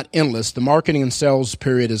 So it's not endless. The marketing and sales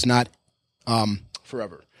period is not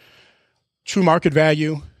forever. True market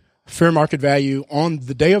value, fair market value on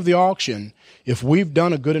the day of the auction. If we've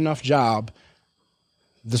done a good enough job,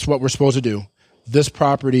 this is what we're supposed to do. This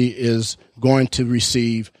property is going to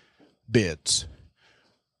receive bids.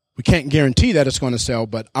 We can't guarantee that it's going to sell,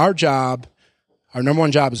 but our number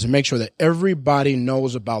one job is to make sure that everybody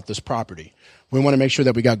knows about this property. We want to make sure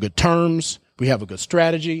that we got good terms, we have a good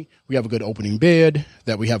strategy, we have a good opening bid,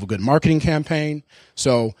 that we have a good marketing campaign.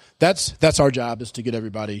 So that's our job, is to get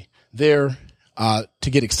everybody there, to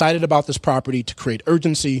get excited about this property, to create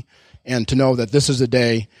urgency, and to know that this is the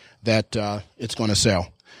day that it's going to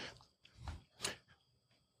sell.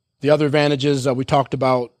 The other advantages we talked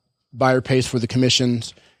about, buyer pays for the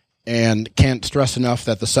commissions, and can't stress enough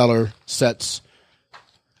that the seller sets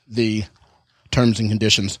the terms and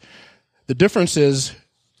conditions. The difference is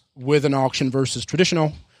with an auction versus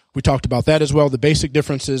traditional. We talked about that as well. The basic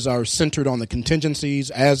differences are centered on the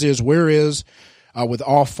contingencies, as is, where is, with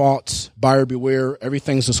all faults, buyer beware.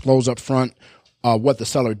 Everything's disclosed up front, what the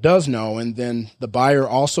seller does know, and then the buyer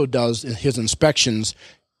also does his inspections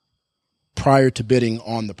prior to bidding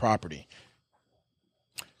on the property.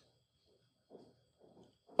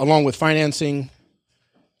 Along with financing,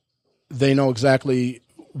 they know exactly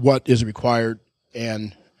what is required,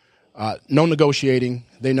 and no negotiating.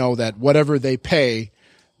 They know that whatever they pay,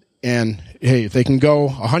 and hey, if they can go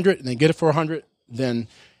 100 and they get it for 100, then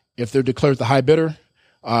if they're declared the high bidder,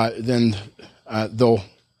 then they'll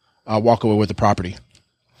walk away with the property.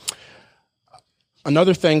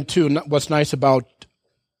 Another thing too, what's nice about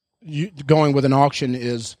going with an auction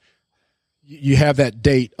is you have that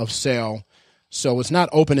date of sale. So it's not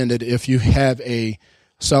open-ended if you have a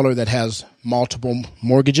seller that has multiple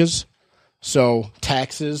mortgages. So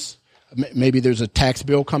taxes, maybe there's a tax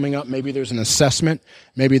bill coming up. Maybe there's an assessment.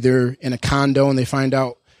 Maybe they're in a condo and they find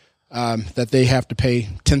out that they have to pay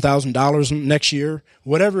 $10,000 next year.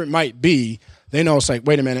 Whatever it might be, they know it's like,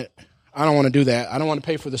 wait a minute, I don't want to do that. I don't want to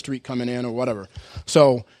pay for the street coming in or whatever.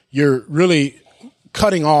 So you're really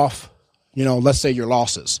cutting off, let's say your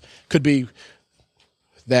losses. Could be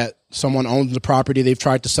that someone owns the property, they've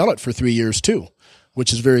tried to sell it for 3 years too,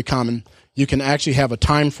 which is very common. You can actually have a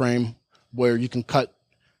time frame where you can cut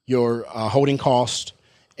your holding cost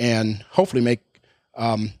and hopefully make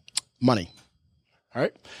money. All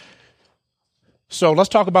right. So let's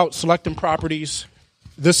talk about selecting properties.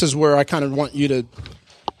 This is where I kind of want you to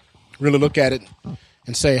really look at it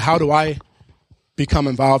and say, how do I become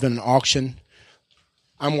involved in an auction?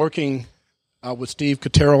 I'm working with Steve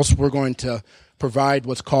Kateros. We're going to provide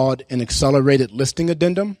what's called an accelerated listing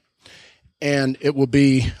addendum, and it will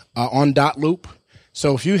be on dotloop.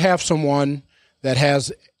 So if you have someone that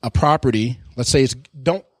has a property, let's say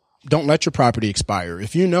don't let your property expire.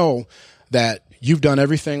 If you know that you've done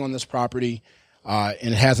everything on this property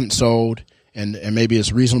and it hasn't sold, and maybe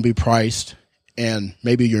it's reasonably priced, and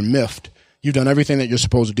maybe you're miffed, you've done everything that you're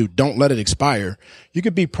supposed to do, don't let it expire. You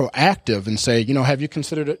could be proactive and say, have you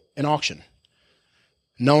considered an auction?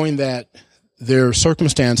 Knowing that their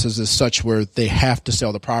circumstances is such where they have to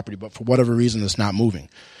sell the property, but for whatever reason it's not moving.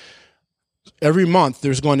 Every month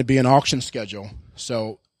there's going to be an auction schedule,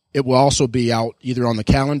 so it will also be out either on the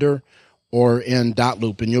calendar or in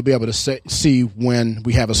dotloop, and you'll be able to see when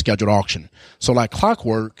we have a scheduled auction. So like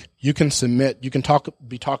clockwork, you can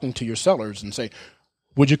be talking to your sellers and say,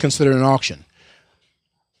 would you consider an auction?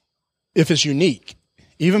 If it's unique,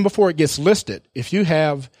 even before it gets listed, if you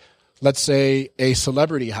have, let's say, a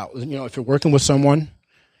celebrity house, if you're working with someone,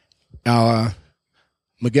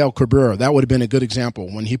 Miguel Cabrera, that would have been a good example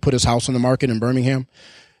when he put his house on the market in Birmingham.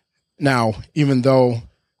 Now, even though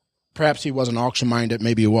perhaps he wasn't auction minded,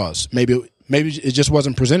 maybe he was. Maybe it just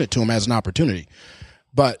wasn't presented to him as an opportunity.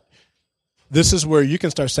 But this is where you can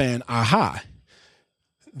start saying, aha,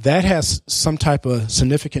 that has some type of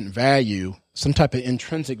significant value, some type of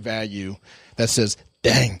intrinsic value that says,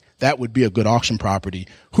 dang, that would be a good auction property.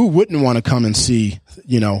 Who wouldn't want to come and see,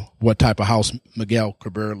 what type of house Miguel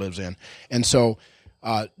Cabrera lives in? And so,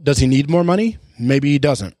 does he need more money? Maybe he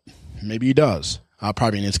doesn't. Maybe he does.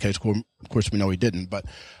 Probably in this case, of course, we know he didn't. But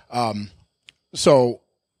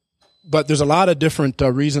but there's a lot of different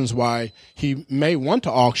reasons why he may want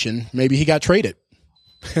to auction. Maybe he got traded.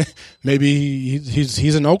 Maybe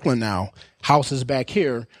he's in Oakland now. House is back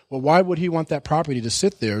here. Well, why would he want that property to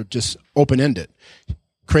sit there just open-ended?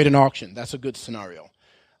 Create an auction. That's a good scenario.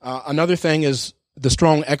 Another thing is the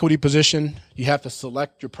strong equity position. You have to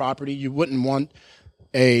select your property. You wouldn't want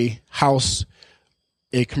a house,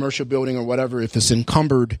 a commercial building or whatever, if it's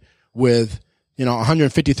encumbered with,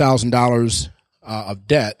 $150,000 of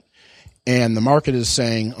debt, and the market is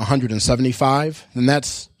saying 175, then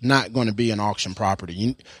that's not going to be an auction property.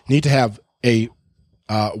 You need to have a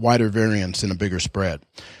wider variance and a bigger spread.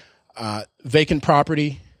 Vacant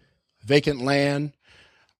property, vacant land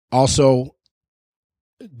also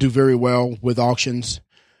do very well with auctions.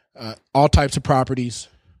 All types of properties.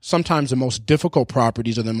 Sometimes the most difficult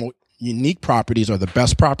properties or the most unique properties are the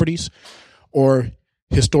best properties, or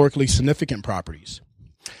historically significant properties.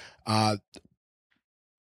 How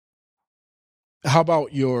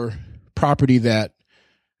about your property that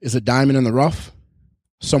is a diamond in the rough?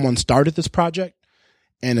 Someone started this project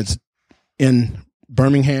and it's in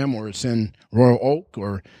Birmingham, or it's in Royal Oak,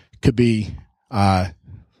 or it could be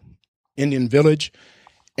Indian Village,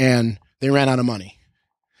 and they ran out of money.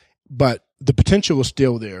 But the potential is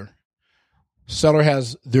still there. Seller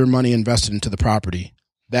has their money invested into the property.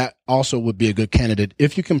 That also would be a good candidate.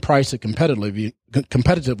 If you can price it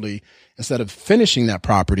competitively, instead of finishing that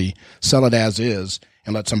property, sell it as is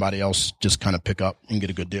and let somebody else just kind of pick up and get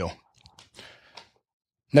a good deal.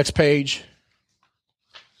 Next page.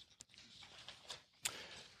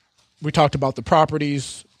 We talked about the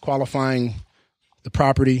properties, qualifying the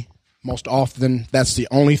property. Most often, that's the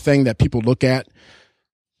only thing that people look at.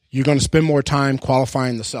 You're going to spend more time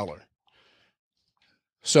qualifying the seller.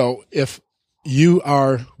 So if you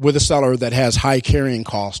are with a seller that has high carrying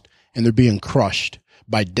cost and they're being crushed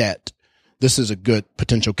by debt, this is a good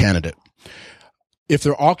potential candidate. If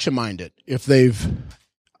they're auction minded, if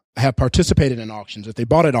have participated in auctions, if they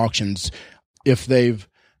bought at auctions, if they've,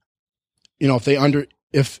 if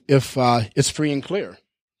it's free and clear,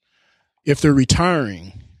 if they're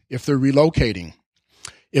retiring, if they're relocating,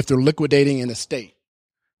 if they're liquidating an estate,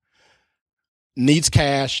 needs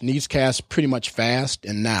cash pretty much fast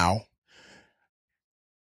and now.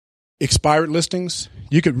 Expired listings,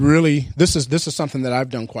 you could really, this is something that I've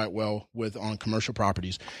done quite well with on commercial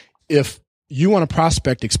properties. If you want to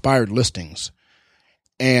prospect expired listings,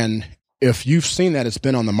 and if you've seen that it's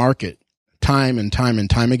been on the market time and time and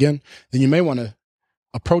time again, then you may want to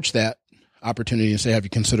approach that opportunity and say, have you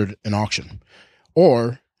considered an auction?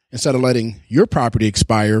 Or instead of letting your property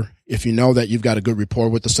expire, if you know that you've got a good rapport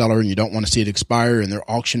with the seller and you don't want to see it expire and they're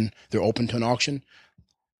open to an auction,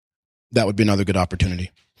 that would be another good opportunity.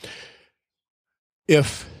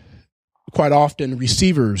 If quite often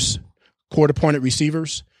receivers, court-appointed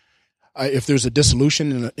receivers, if there's a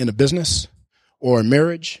dissolution in a business or a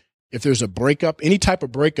marriage, if there's a breakup, any type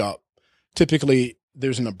of breakup, typically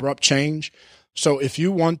there's an abrupt change. So if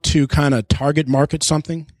you want to kind of target market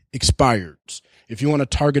something, expireds. If you want to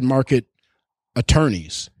target market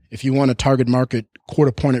attorneys, if you want to target market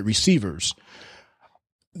court-appointed receivers,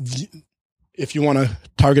 if you want to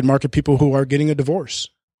target market people who are getting a divorce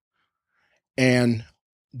and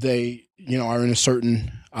they, are in a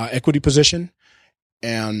certain equity position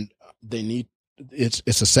and they need,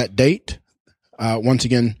 it's a set date. Once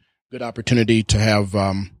again, good opportunity to have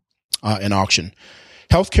an auction.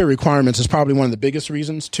 Healthcare requirements is probably one of the biggest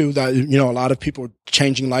reasons too that, a lot of people are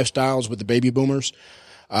changing lifestyles with the baby boomers.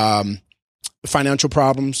 Financial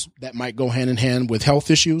problems that might go hand in hand with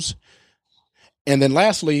health issues. And then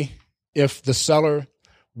lastly, if the seller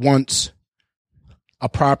wants a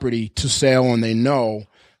property to sell and they know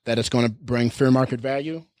that it's going to bring fair market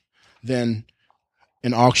value, then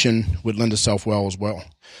an auction would lend itself well as well.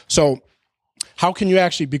 So how can you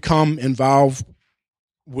actually become involved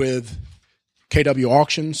with KW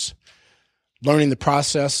Auctions, learning the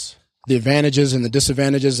process, the advantages and the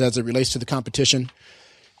disadvantages as it relates to the competition?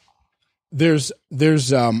 There's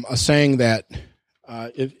a saying that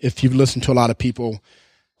if you've listened to a lot of people,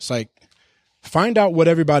 it's like, find out what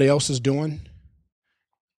everybody else is doing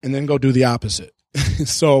and then go do the opposite.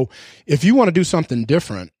 So if you want to do something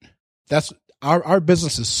different, that's our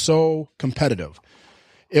business is so competitive.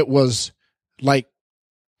 It was like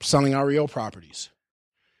selling REO properties.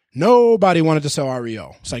 Nobody wanted to sell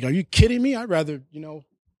REO. It's like, are you kidding me? I'd rather,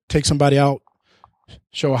 take somebody out,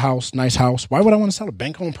 show a house, nice house. Why would I want to sell a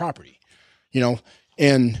bank-owned property?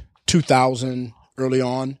 In 2000, early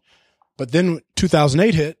on. But then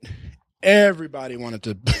 2008 hit, everybody wanted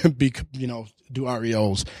to do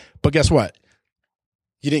REOs. But guess what?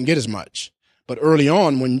 You didn't get as much. But early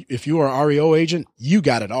on, if you were an REO agent, you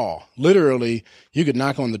got it all. Literally, you could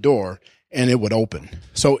knock on the door and it would open.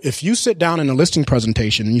 So if you sit down in a listing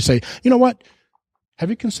presentation and you say, you know what? Have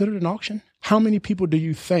you considered an auction? How many people do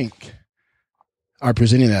you think are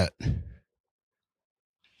presenting that?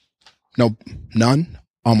 No, none,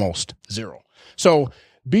 almost zero. So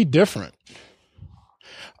be different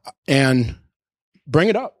and bring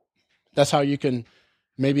it up. That's how you can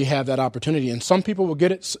maybe have that opportunity. And some people will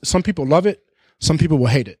get it. Some people love it. Some people will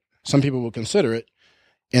hate it. Some people will consider it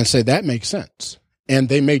and say that makes sense. And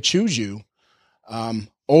they may choose you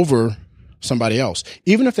over somebody else.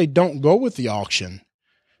 Even if they don't go with the auction,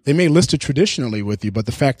 they may list it traditionally with you, but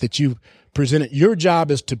the fact that you present it, your job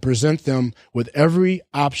is to present them with every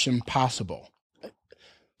option possible.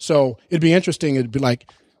 So it'd be interesting. It'd be like,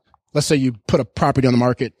 let's say you put a property on the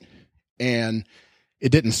market and it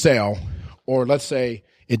didn't sell, or let's say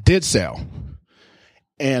it did sell,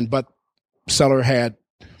 but seller had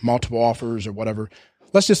multiple offers or whatever.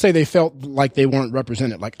 Let's just say they felt like they weren't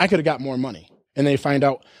represented. Like, I could have got more money. And they find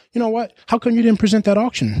out, you know what? How come you didn't present that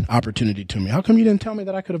auction opportunity to me? How come you didn't tell me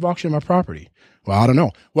that I could have auctioned my property? Well, I don't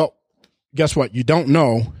know. Well, guess what? You don't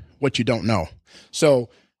know what you don't know. So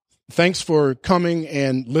thanks for coming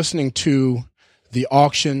and listening to the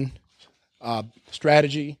auction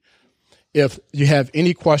strategy. If you have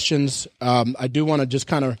any questions, I do want to just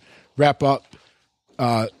kind of wrap up.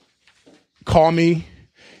 Call me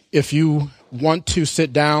if you want to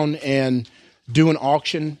sit down and do an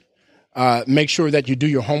auction. Make sure that you do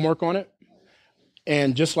your homework on it.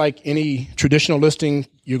 And just like any traditional listing,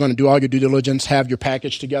 you're going to do all your due diligence, have your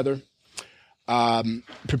package together,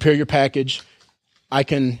 prepare your package. I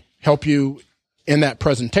can help you in that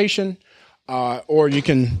presentation, or you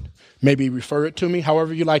can maybe refer it to me,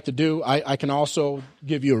 however you like to do. I can also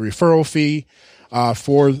give you a referral fee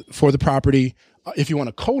for the property. If you want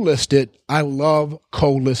to co-list it, I love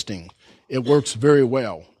co-listing. It works very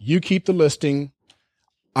well. You keep the listing,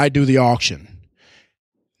 I do the auction.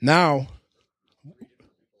 Now,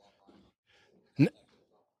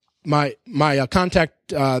 my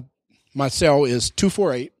contact, my cell is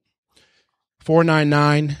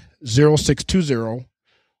 248-499-0620,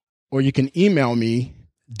 or you can email me,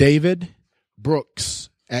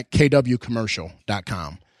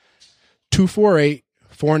 davidbrooks@kwcommercial.com.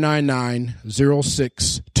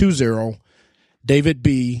 248-499-0620, David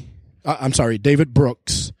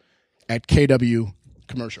Brooks at KW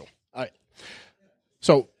Commercial. All right.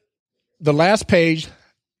 So the last page,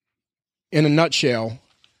 in a nutshell,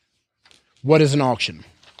 what is an auction?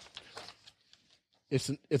 It's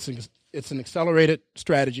an accelerated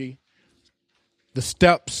strategy. The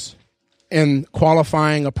steps in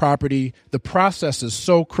qualifying a property, the process is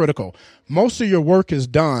so critical. Most of your work is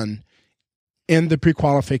done in the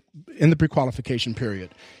pre-qualification period.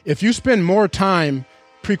 If you spend more time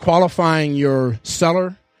pre-qualifying your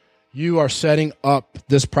seller you are setting up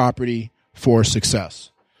this property for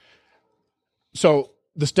success. So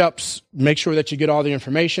the steps, make sure that you get all the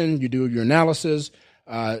information, you do your analysis.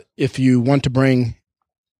 If you want to bring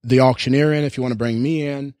the auctioneer in, if you want to bring me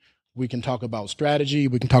in, we can talk about strategy.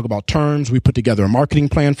 We can talk about terms. We put together a marketing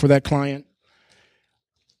plan for that client.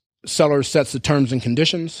 Seller sets the terms and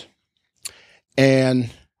conditions, and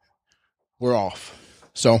we're off.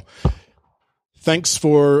 So thanks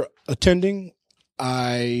for attending.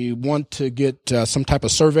 I want to get some type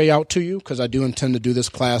of survey out to you because I do intend to do this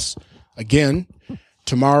class again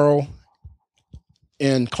tomorrow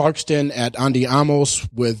in Clarkston at Andy Amos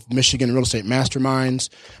with Michigan Real Estate Masterminds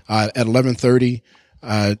at 11:30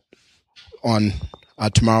 on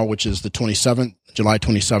tomorrow, which is the 27th, July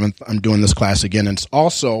 27th. I'm doing this class again. And it's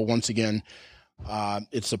also, once again,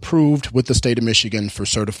 it's approved with the state of Michigan for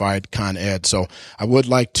certified Con Ed. So I would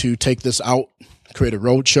like to take this out, create a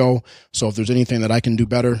road show. So if there's anything that I can do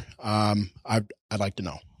better, I'd like to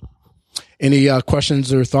know. Any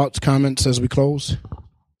questions or thoughts, comments as we close?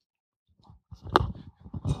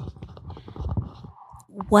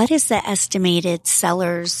 What is the estimated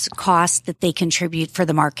seller's cost that they contribute for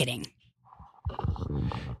the marketing?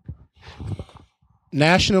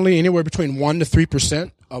 Nationally, anywhere between 1% to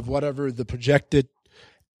 3% of whatever the projected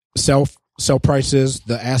sell price is,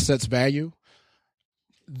 the asset's value.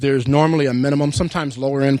 There's normally a minimum, sometimes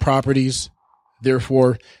lower end properties,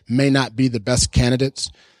 therefore may not be the best candidates.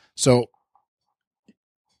 So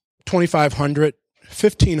 $2,500,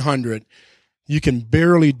 $1,500, you can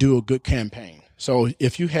barely do a good campaign. So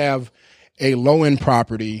if you have a low end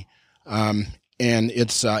property, and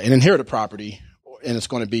it's an inherited property, and it's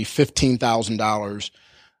going to be $15,000,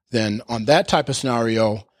 then on that type of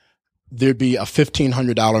scenario, there'd be a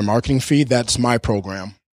 $1,500 marketing fee. That's my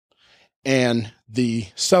program. And the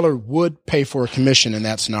seller would pay for a commission in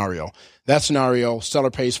that scenario. That scenario,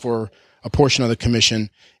 seller pays for a portion of the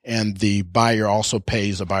commission, and the buyer also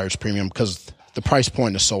pays a buyer's premium because the price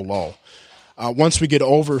point is so low. Once we get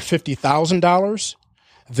over $50,000,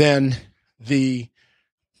 then the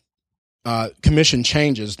commission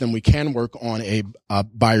changes, then we can work on a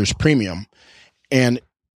buyer's premium. And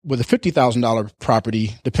with a $50,000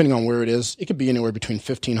 property, depending on where it is, it could be anywhere between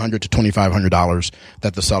 $1,500 to $2,500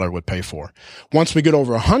 that the seller would pay for. Once we get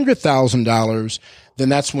over $100,000, then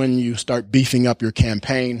that's when you start beefing up your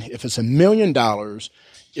campaign. If it's $1 million,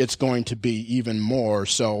 it's going to be even more.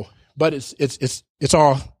 So, but it's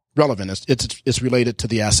all relevant. It's related to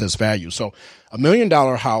the asset's value. So $1 million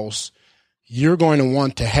house, you're going to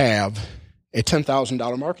want to have a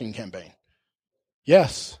 $10,000 marketing campaign.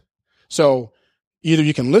 Yes. So either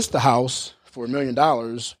you can list the house for $1 million,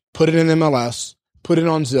 put it in MLS, put it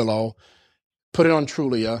on Zillow, put it on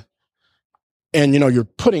Trulia, and you're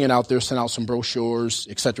putting it out there, send out some brochures,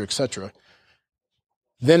 et cetera, et cetera.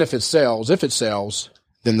 Then if it sells,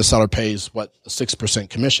 then the seller pays a 6%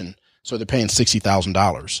 commission. So they're paying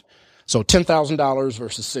 $60,000. So $10,000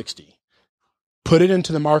 versus $60,000. Put it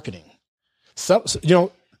into the marketing. So,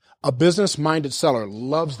 a business-minded seller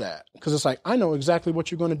loves that because it's like, I know exactly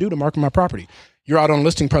what you're going to do to market my property. You're out on a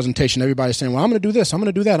listing presentation. Everybody's saying, well, I'm going to do this. I'm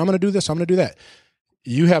going to do that. I'm going to do this. I'm going to do that.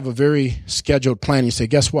 You have a very scheduled plan. You say,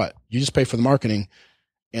 guess what? You just pay for the marketing,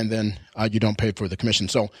 and then you don't pay for the commission.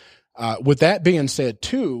 So with that being said,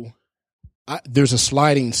 too, there's a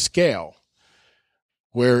sliding scale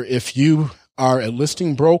where if you are a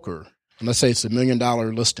listing broker, and let's say it's $1 million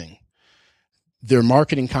listing, their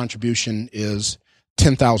marketing contribution is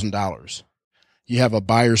 $10,000. You have a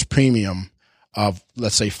buyer's premium of,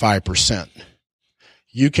 let's say, 5%.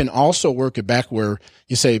 You can also work it back where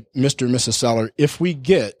you say, Mr. and Mrs. Seller, if we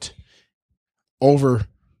get over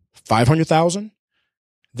 $500,000,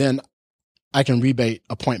 then I can rebate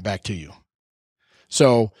a point back to you.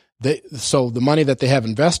 So the money that they have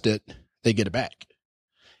invested, they get it back.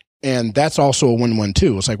 And that's also a win-win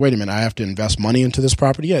too. It's like, wait a minute, I have to invest money into this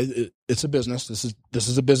property. Yeah, it's a business. This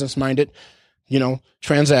is a business-minded,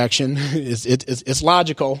 transaction. It's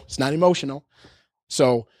logical. It's not emotional.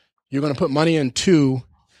 So you're going to put money into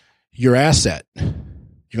your asset. You're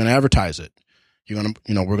going to advertise it. We're going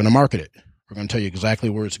to market it. We're going to tell you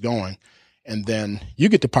exactly where it's going. And then you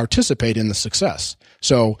get to participate in the success.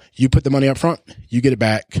 So you put the money up front, you get it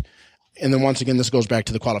back. And then once again, this goes back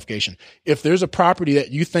to the qualification. If there's a property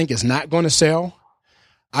that you think is not going to sell,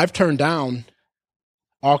 I've turned down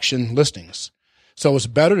auction listings. So it's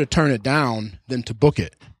better to turn it down than to book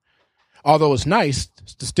it. Although it's nice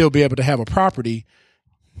to still be able to have a property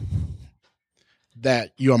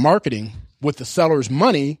that you are marketing with the seller's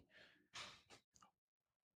money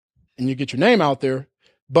and you get your name out there,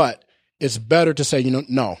 but it's better to say,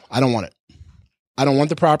 no, I don't want it. I don't want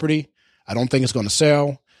the property. I don't think it's going to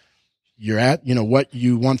sell. you're at, what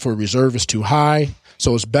you want for a reserve is too high.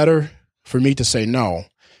 So it's better for me to say no.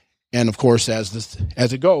 And of course, as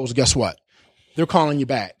it goes, guess what? They're calling you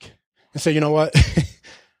back and say, you know what?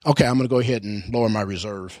 Okay, I'm going to go ahead and lower my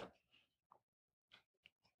reserve.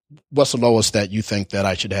 What's the lowest that you think that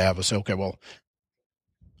I should have? I say, okay, well,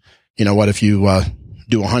 you know what? If you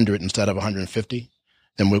do 100 instead of 150,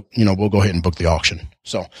 then we'll go ahead and book the auction.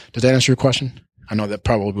 So does that answer your question? I know that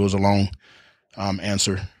probably was a long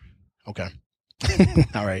answer. Okay.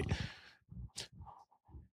 All right.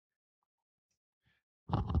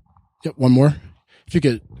 Yep, one more. If you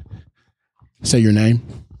could say your name.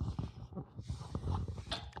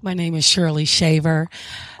 My name is Shirley Shaver.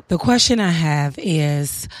 The question I have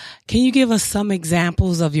is, can you give us some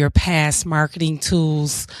examples of your past marketing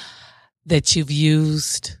tools that you've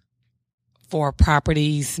used for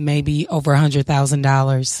properties maybe over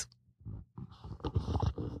 $100,000?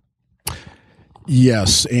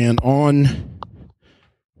 Yes, and on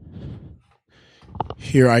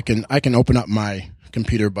here I can open up my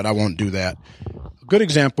computer, but I won't do that. A good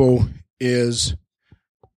example is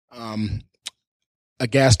a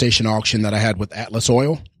gas station auction that I had with Atlas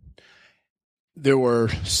Oil. There were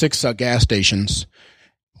 6 gas stations.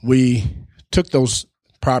 We took those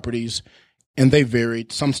properties, and they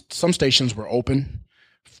varied. Some stations were open,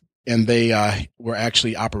 and they were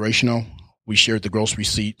actually operational. We shared the gross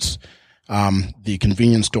receipts, the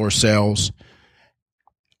convenience store sales,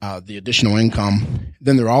 the additional income.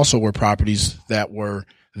 Then there also were properties that were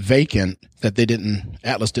vacant that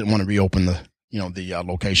Atlas didn't want to reopen the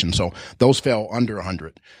location. So those fell under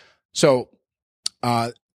 100. So,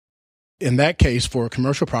 in that case, for a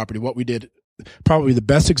commercial property, what we did, probably the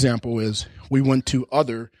best example is we went to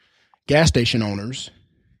other gas station owners,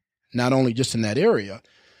 not only just in that area,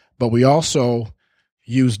 but we also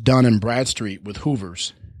used Dun and Bradstreet with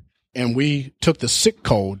Hoovers. And we took the SIC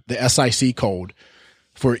code, the SIC code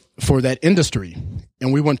for that industry.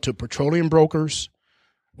 And we went to petroleum brokers.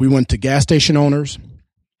 We went to gas station owners.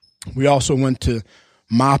 We also went to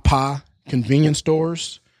MAPA convenience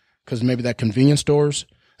stores, because maybe that convenience store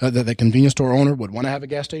owner would want to have a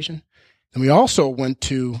gas station. And we also went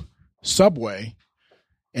to Subway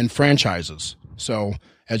and franchises. So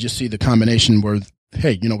as you see, the combination where,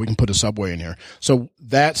 hey, we can put a Subway in here. So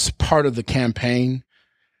that's part of the campaign.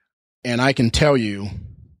 And I can tell you,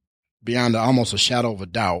 beyond almost a shadow of a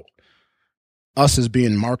doubt, us as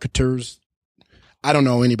being marketers, I don't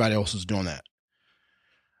know anybody else is doing that.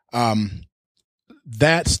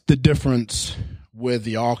 That's the difference with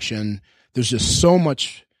the auction. There's just so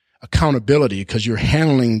much accountability because you're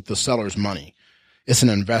handling the seller's money. It's an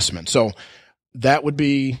investment. So that would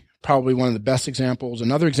be probably one of the best examples.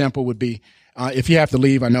 Another example would be, if you have to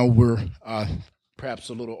leave, I know we're perhaps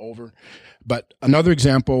a little over, but another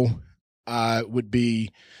example would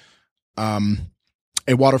be a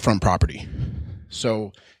waterfront property.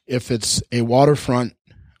 So if it's a waterfront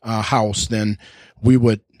house, then we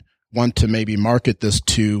would want to maybe market this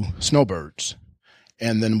to snowbirds.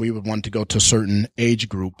 And then we would want to go to a certain age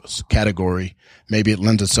group category. Maybe it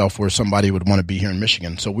lends itself where somebody would want to be here in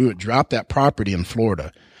Michigan. So we would drop that property in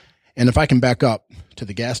Florida. And if I can back up to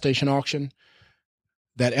the gas station auction,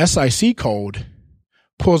 that SIC code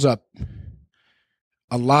pulls up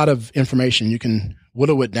a lot of information. You can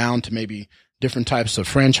whittle it down to maybe different types of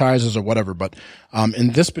franchises or whatever. But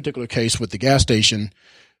in this particular case with the gas station,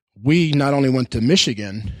 we not only went to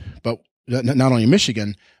Michigan, but not only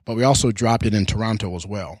Michigan, but we also dropped it in Toronto as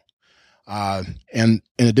well. And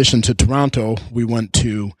in addition to Toronto, we went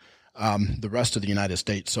to the rest of the United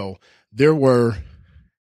States. So there were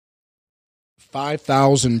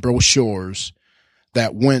 5,000 brochures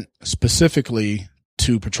that went specifically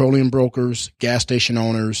to petroleum brokers, gas station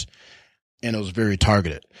owners, and it was very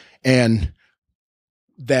targeted. And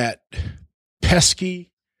that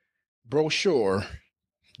pesky brochure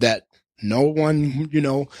that no one,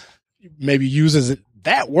 maybe uses it,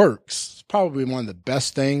 that works. It's probably one of the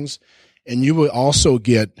best things. And you will also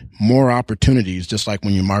get more opportunities, just like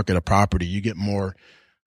when you market a property, you get more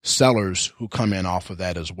sellers who come in off of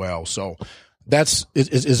that as well. So that's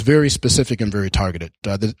is very specific and very targeted.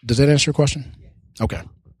 Does that answer your question? Okay.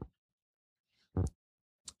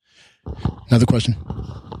 Another question?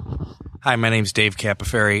 Hi, my name's Dave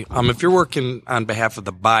Capaferri. If you're working on behalf of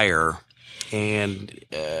the buyer and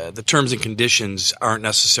the terms and conditions aren't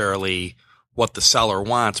necessarily what the seller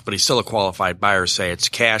wants, but he's still a qualified buyer, say it's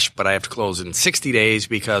cash, but I have to close in 60 days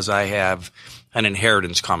because I have an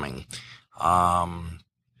inheritance coming.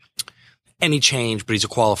 Any change, but he's a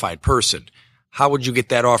qualified person. How would you get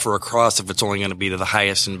that offer across if it's only going to be to the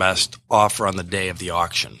highest and best offer on the day of the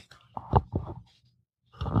auction?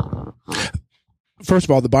 first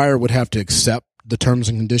of all, the buyer would have to accept the terms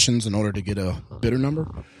and conditions in order to get a bidder number.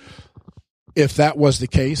 If that was the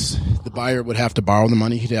case, the buyer would have to borrow the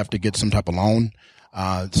money. He'd have to get some type of loan,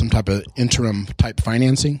 some type of interim type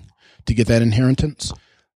financing to get that inheritance.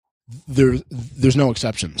 There's no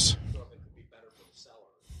exceptions.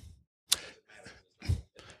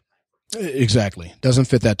 Exactly. Doesn't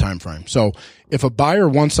fit that time frame. So if a buyer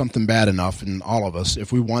wants something bad enough, and all of us,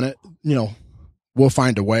 if we want it, we'll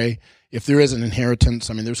find a way. If there is an inheritance,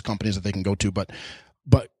 I mean, there's companies that they can go to, but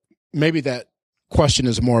maybe that question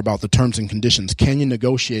is more about the terms and conditions. Can you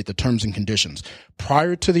negotiate the terms and conditions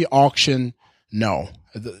prior to the auction? No,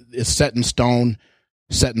 it's set in stone.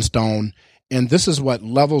 And this is what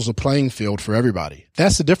levels the playing field for everybody.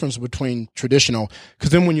 That's the difference between traditional, because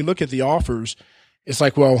then when you look at the offers, it's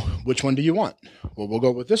like, well, which one do you want? Well, we'll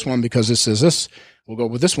go with this one because it says this. We'll go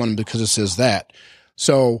with this one because it says that.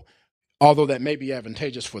 So although that may be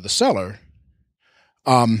advantageous for the seller,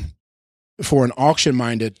 for an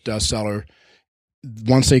auction-minded seller,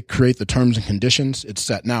 once they create the terms and conditions, it's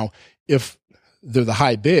set. Now, if they're the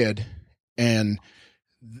high bid and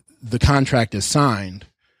the contract is signed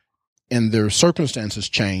and their circumstances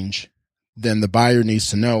change, then the buyer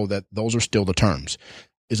needs to know that those are still the terms.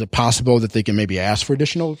 Is it possible that they can maybe ask for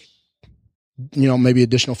additional, maybe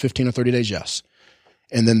additional 15 or 30 days? Yes.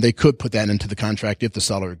 And then they could put that into the contract if the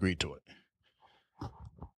seller agreed to it.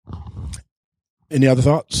 Any other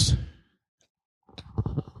thoughts?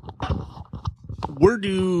 When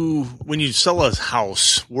you sell a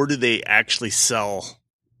house, where do they actually sell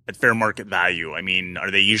at fair market value? I mean, are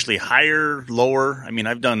they usually higher, lower? I mean,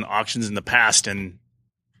 I've done auctions in the past and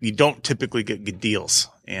you don't typically get good deals,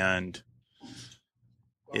 and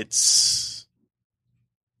there's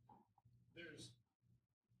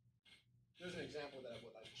an example that I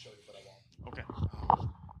would like to show you, but I won't. Okay.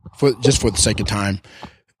 For the sake of time,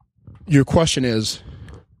 your question is,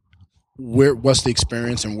 what's the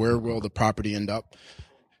experience and where will the property end up?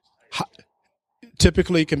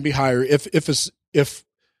 Typically, it can be higher if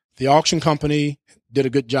the auction company did a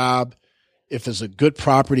good job. If it's a good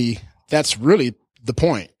property, that's really the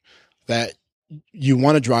point, that you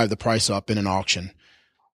want to drive the price up in an auction.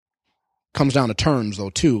 Comes down to terms, though,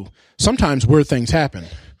 too. Sometimes weird things happen,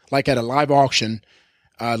 like at a live auction.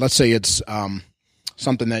 Let's say it's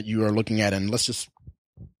something that you are looking at in, let's just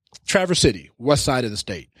Traverse City, west side of the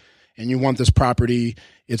state. And you want this property,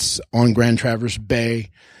 it's on Grand Traverse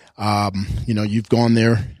Bay. You've gone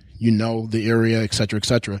there, the area, et cetera, et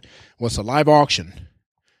cetera. Well, it's a live auction.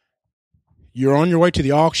 You're on your way to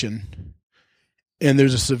the auction, and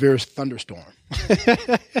there's a severe thunderstorm.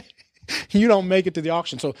 You don't make it to the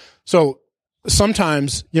auction. So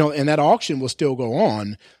sometimes, and that auction will still go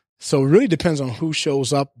on. So it really depends on who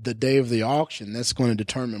shows up the day of the auction. That's going to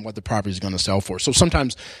determine what the property is going to sell for. So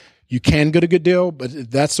sometimes you can get a good deal,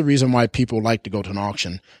 but that's the reason why people like to go to an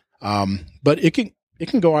auction. But it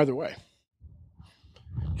can go either way.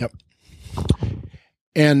 Yep.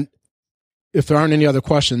 And if there aren't any other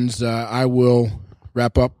questions, I will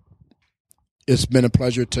wrap up. It's been a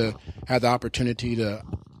pleasure to have the opportunity to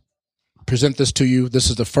present this to you. This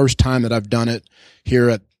is the first time that I've done it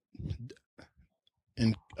here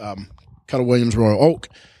in Keller Williams Royal Oak.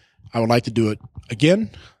 I would like to do it again.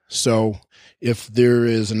 So if there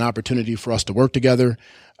is an opportunity for us to work together,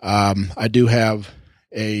 I do have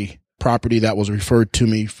a property that was referred to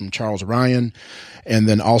me from Charles Ryan, and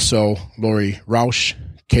then also Lori Roush,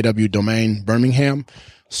 KW Domain, Birmingham.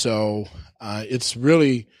 So it's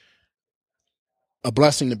really a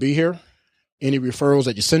blessing to be here. Any referrals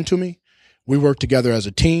that you send to me, we work together as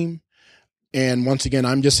a team. And once again,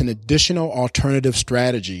 I'm just an additional alternative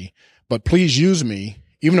strategy, but please use me,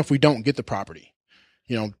 even if we don't get the property.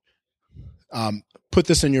 Put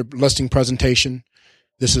this in your listing presentation.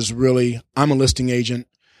 I'm a listing agent.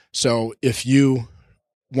 So if you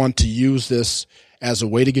want to use this as a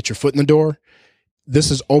way to get your foot in the door, this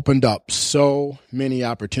has opened up so many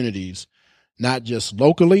opportunities, not just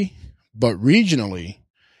locally, but regionally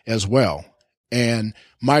as well. And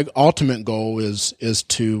my ultimate goal is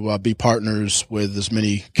to be partners with as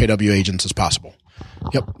many KW agents as possible.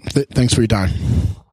 Yep. Thanks for your time.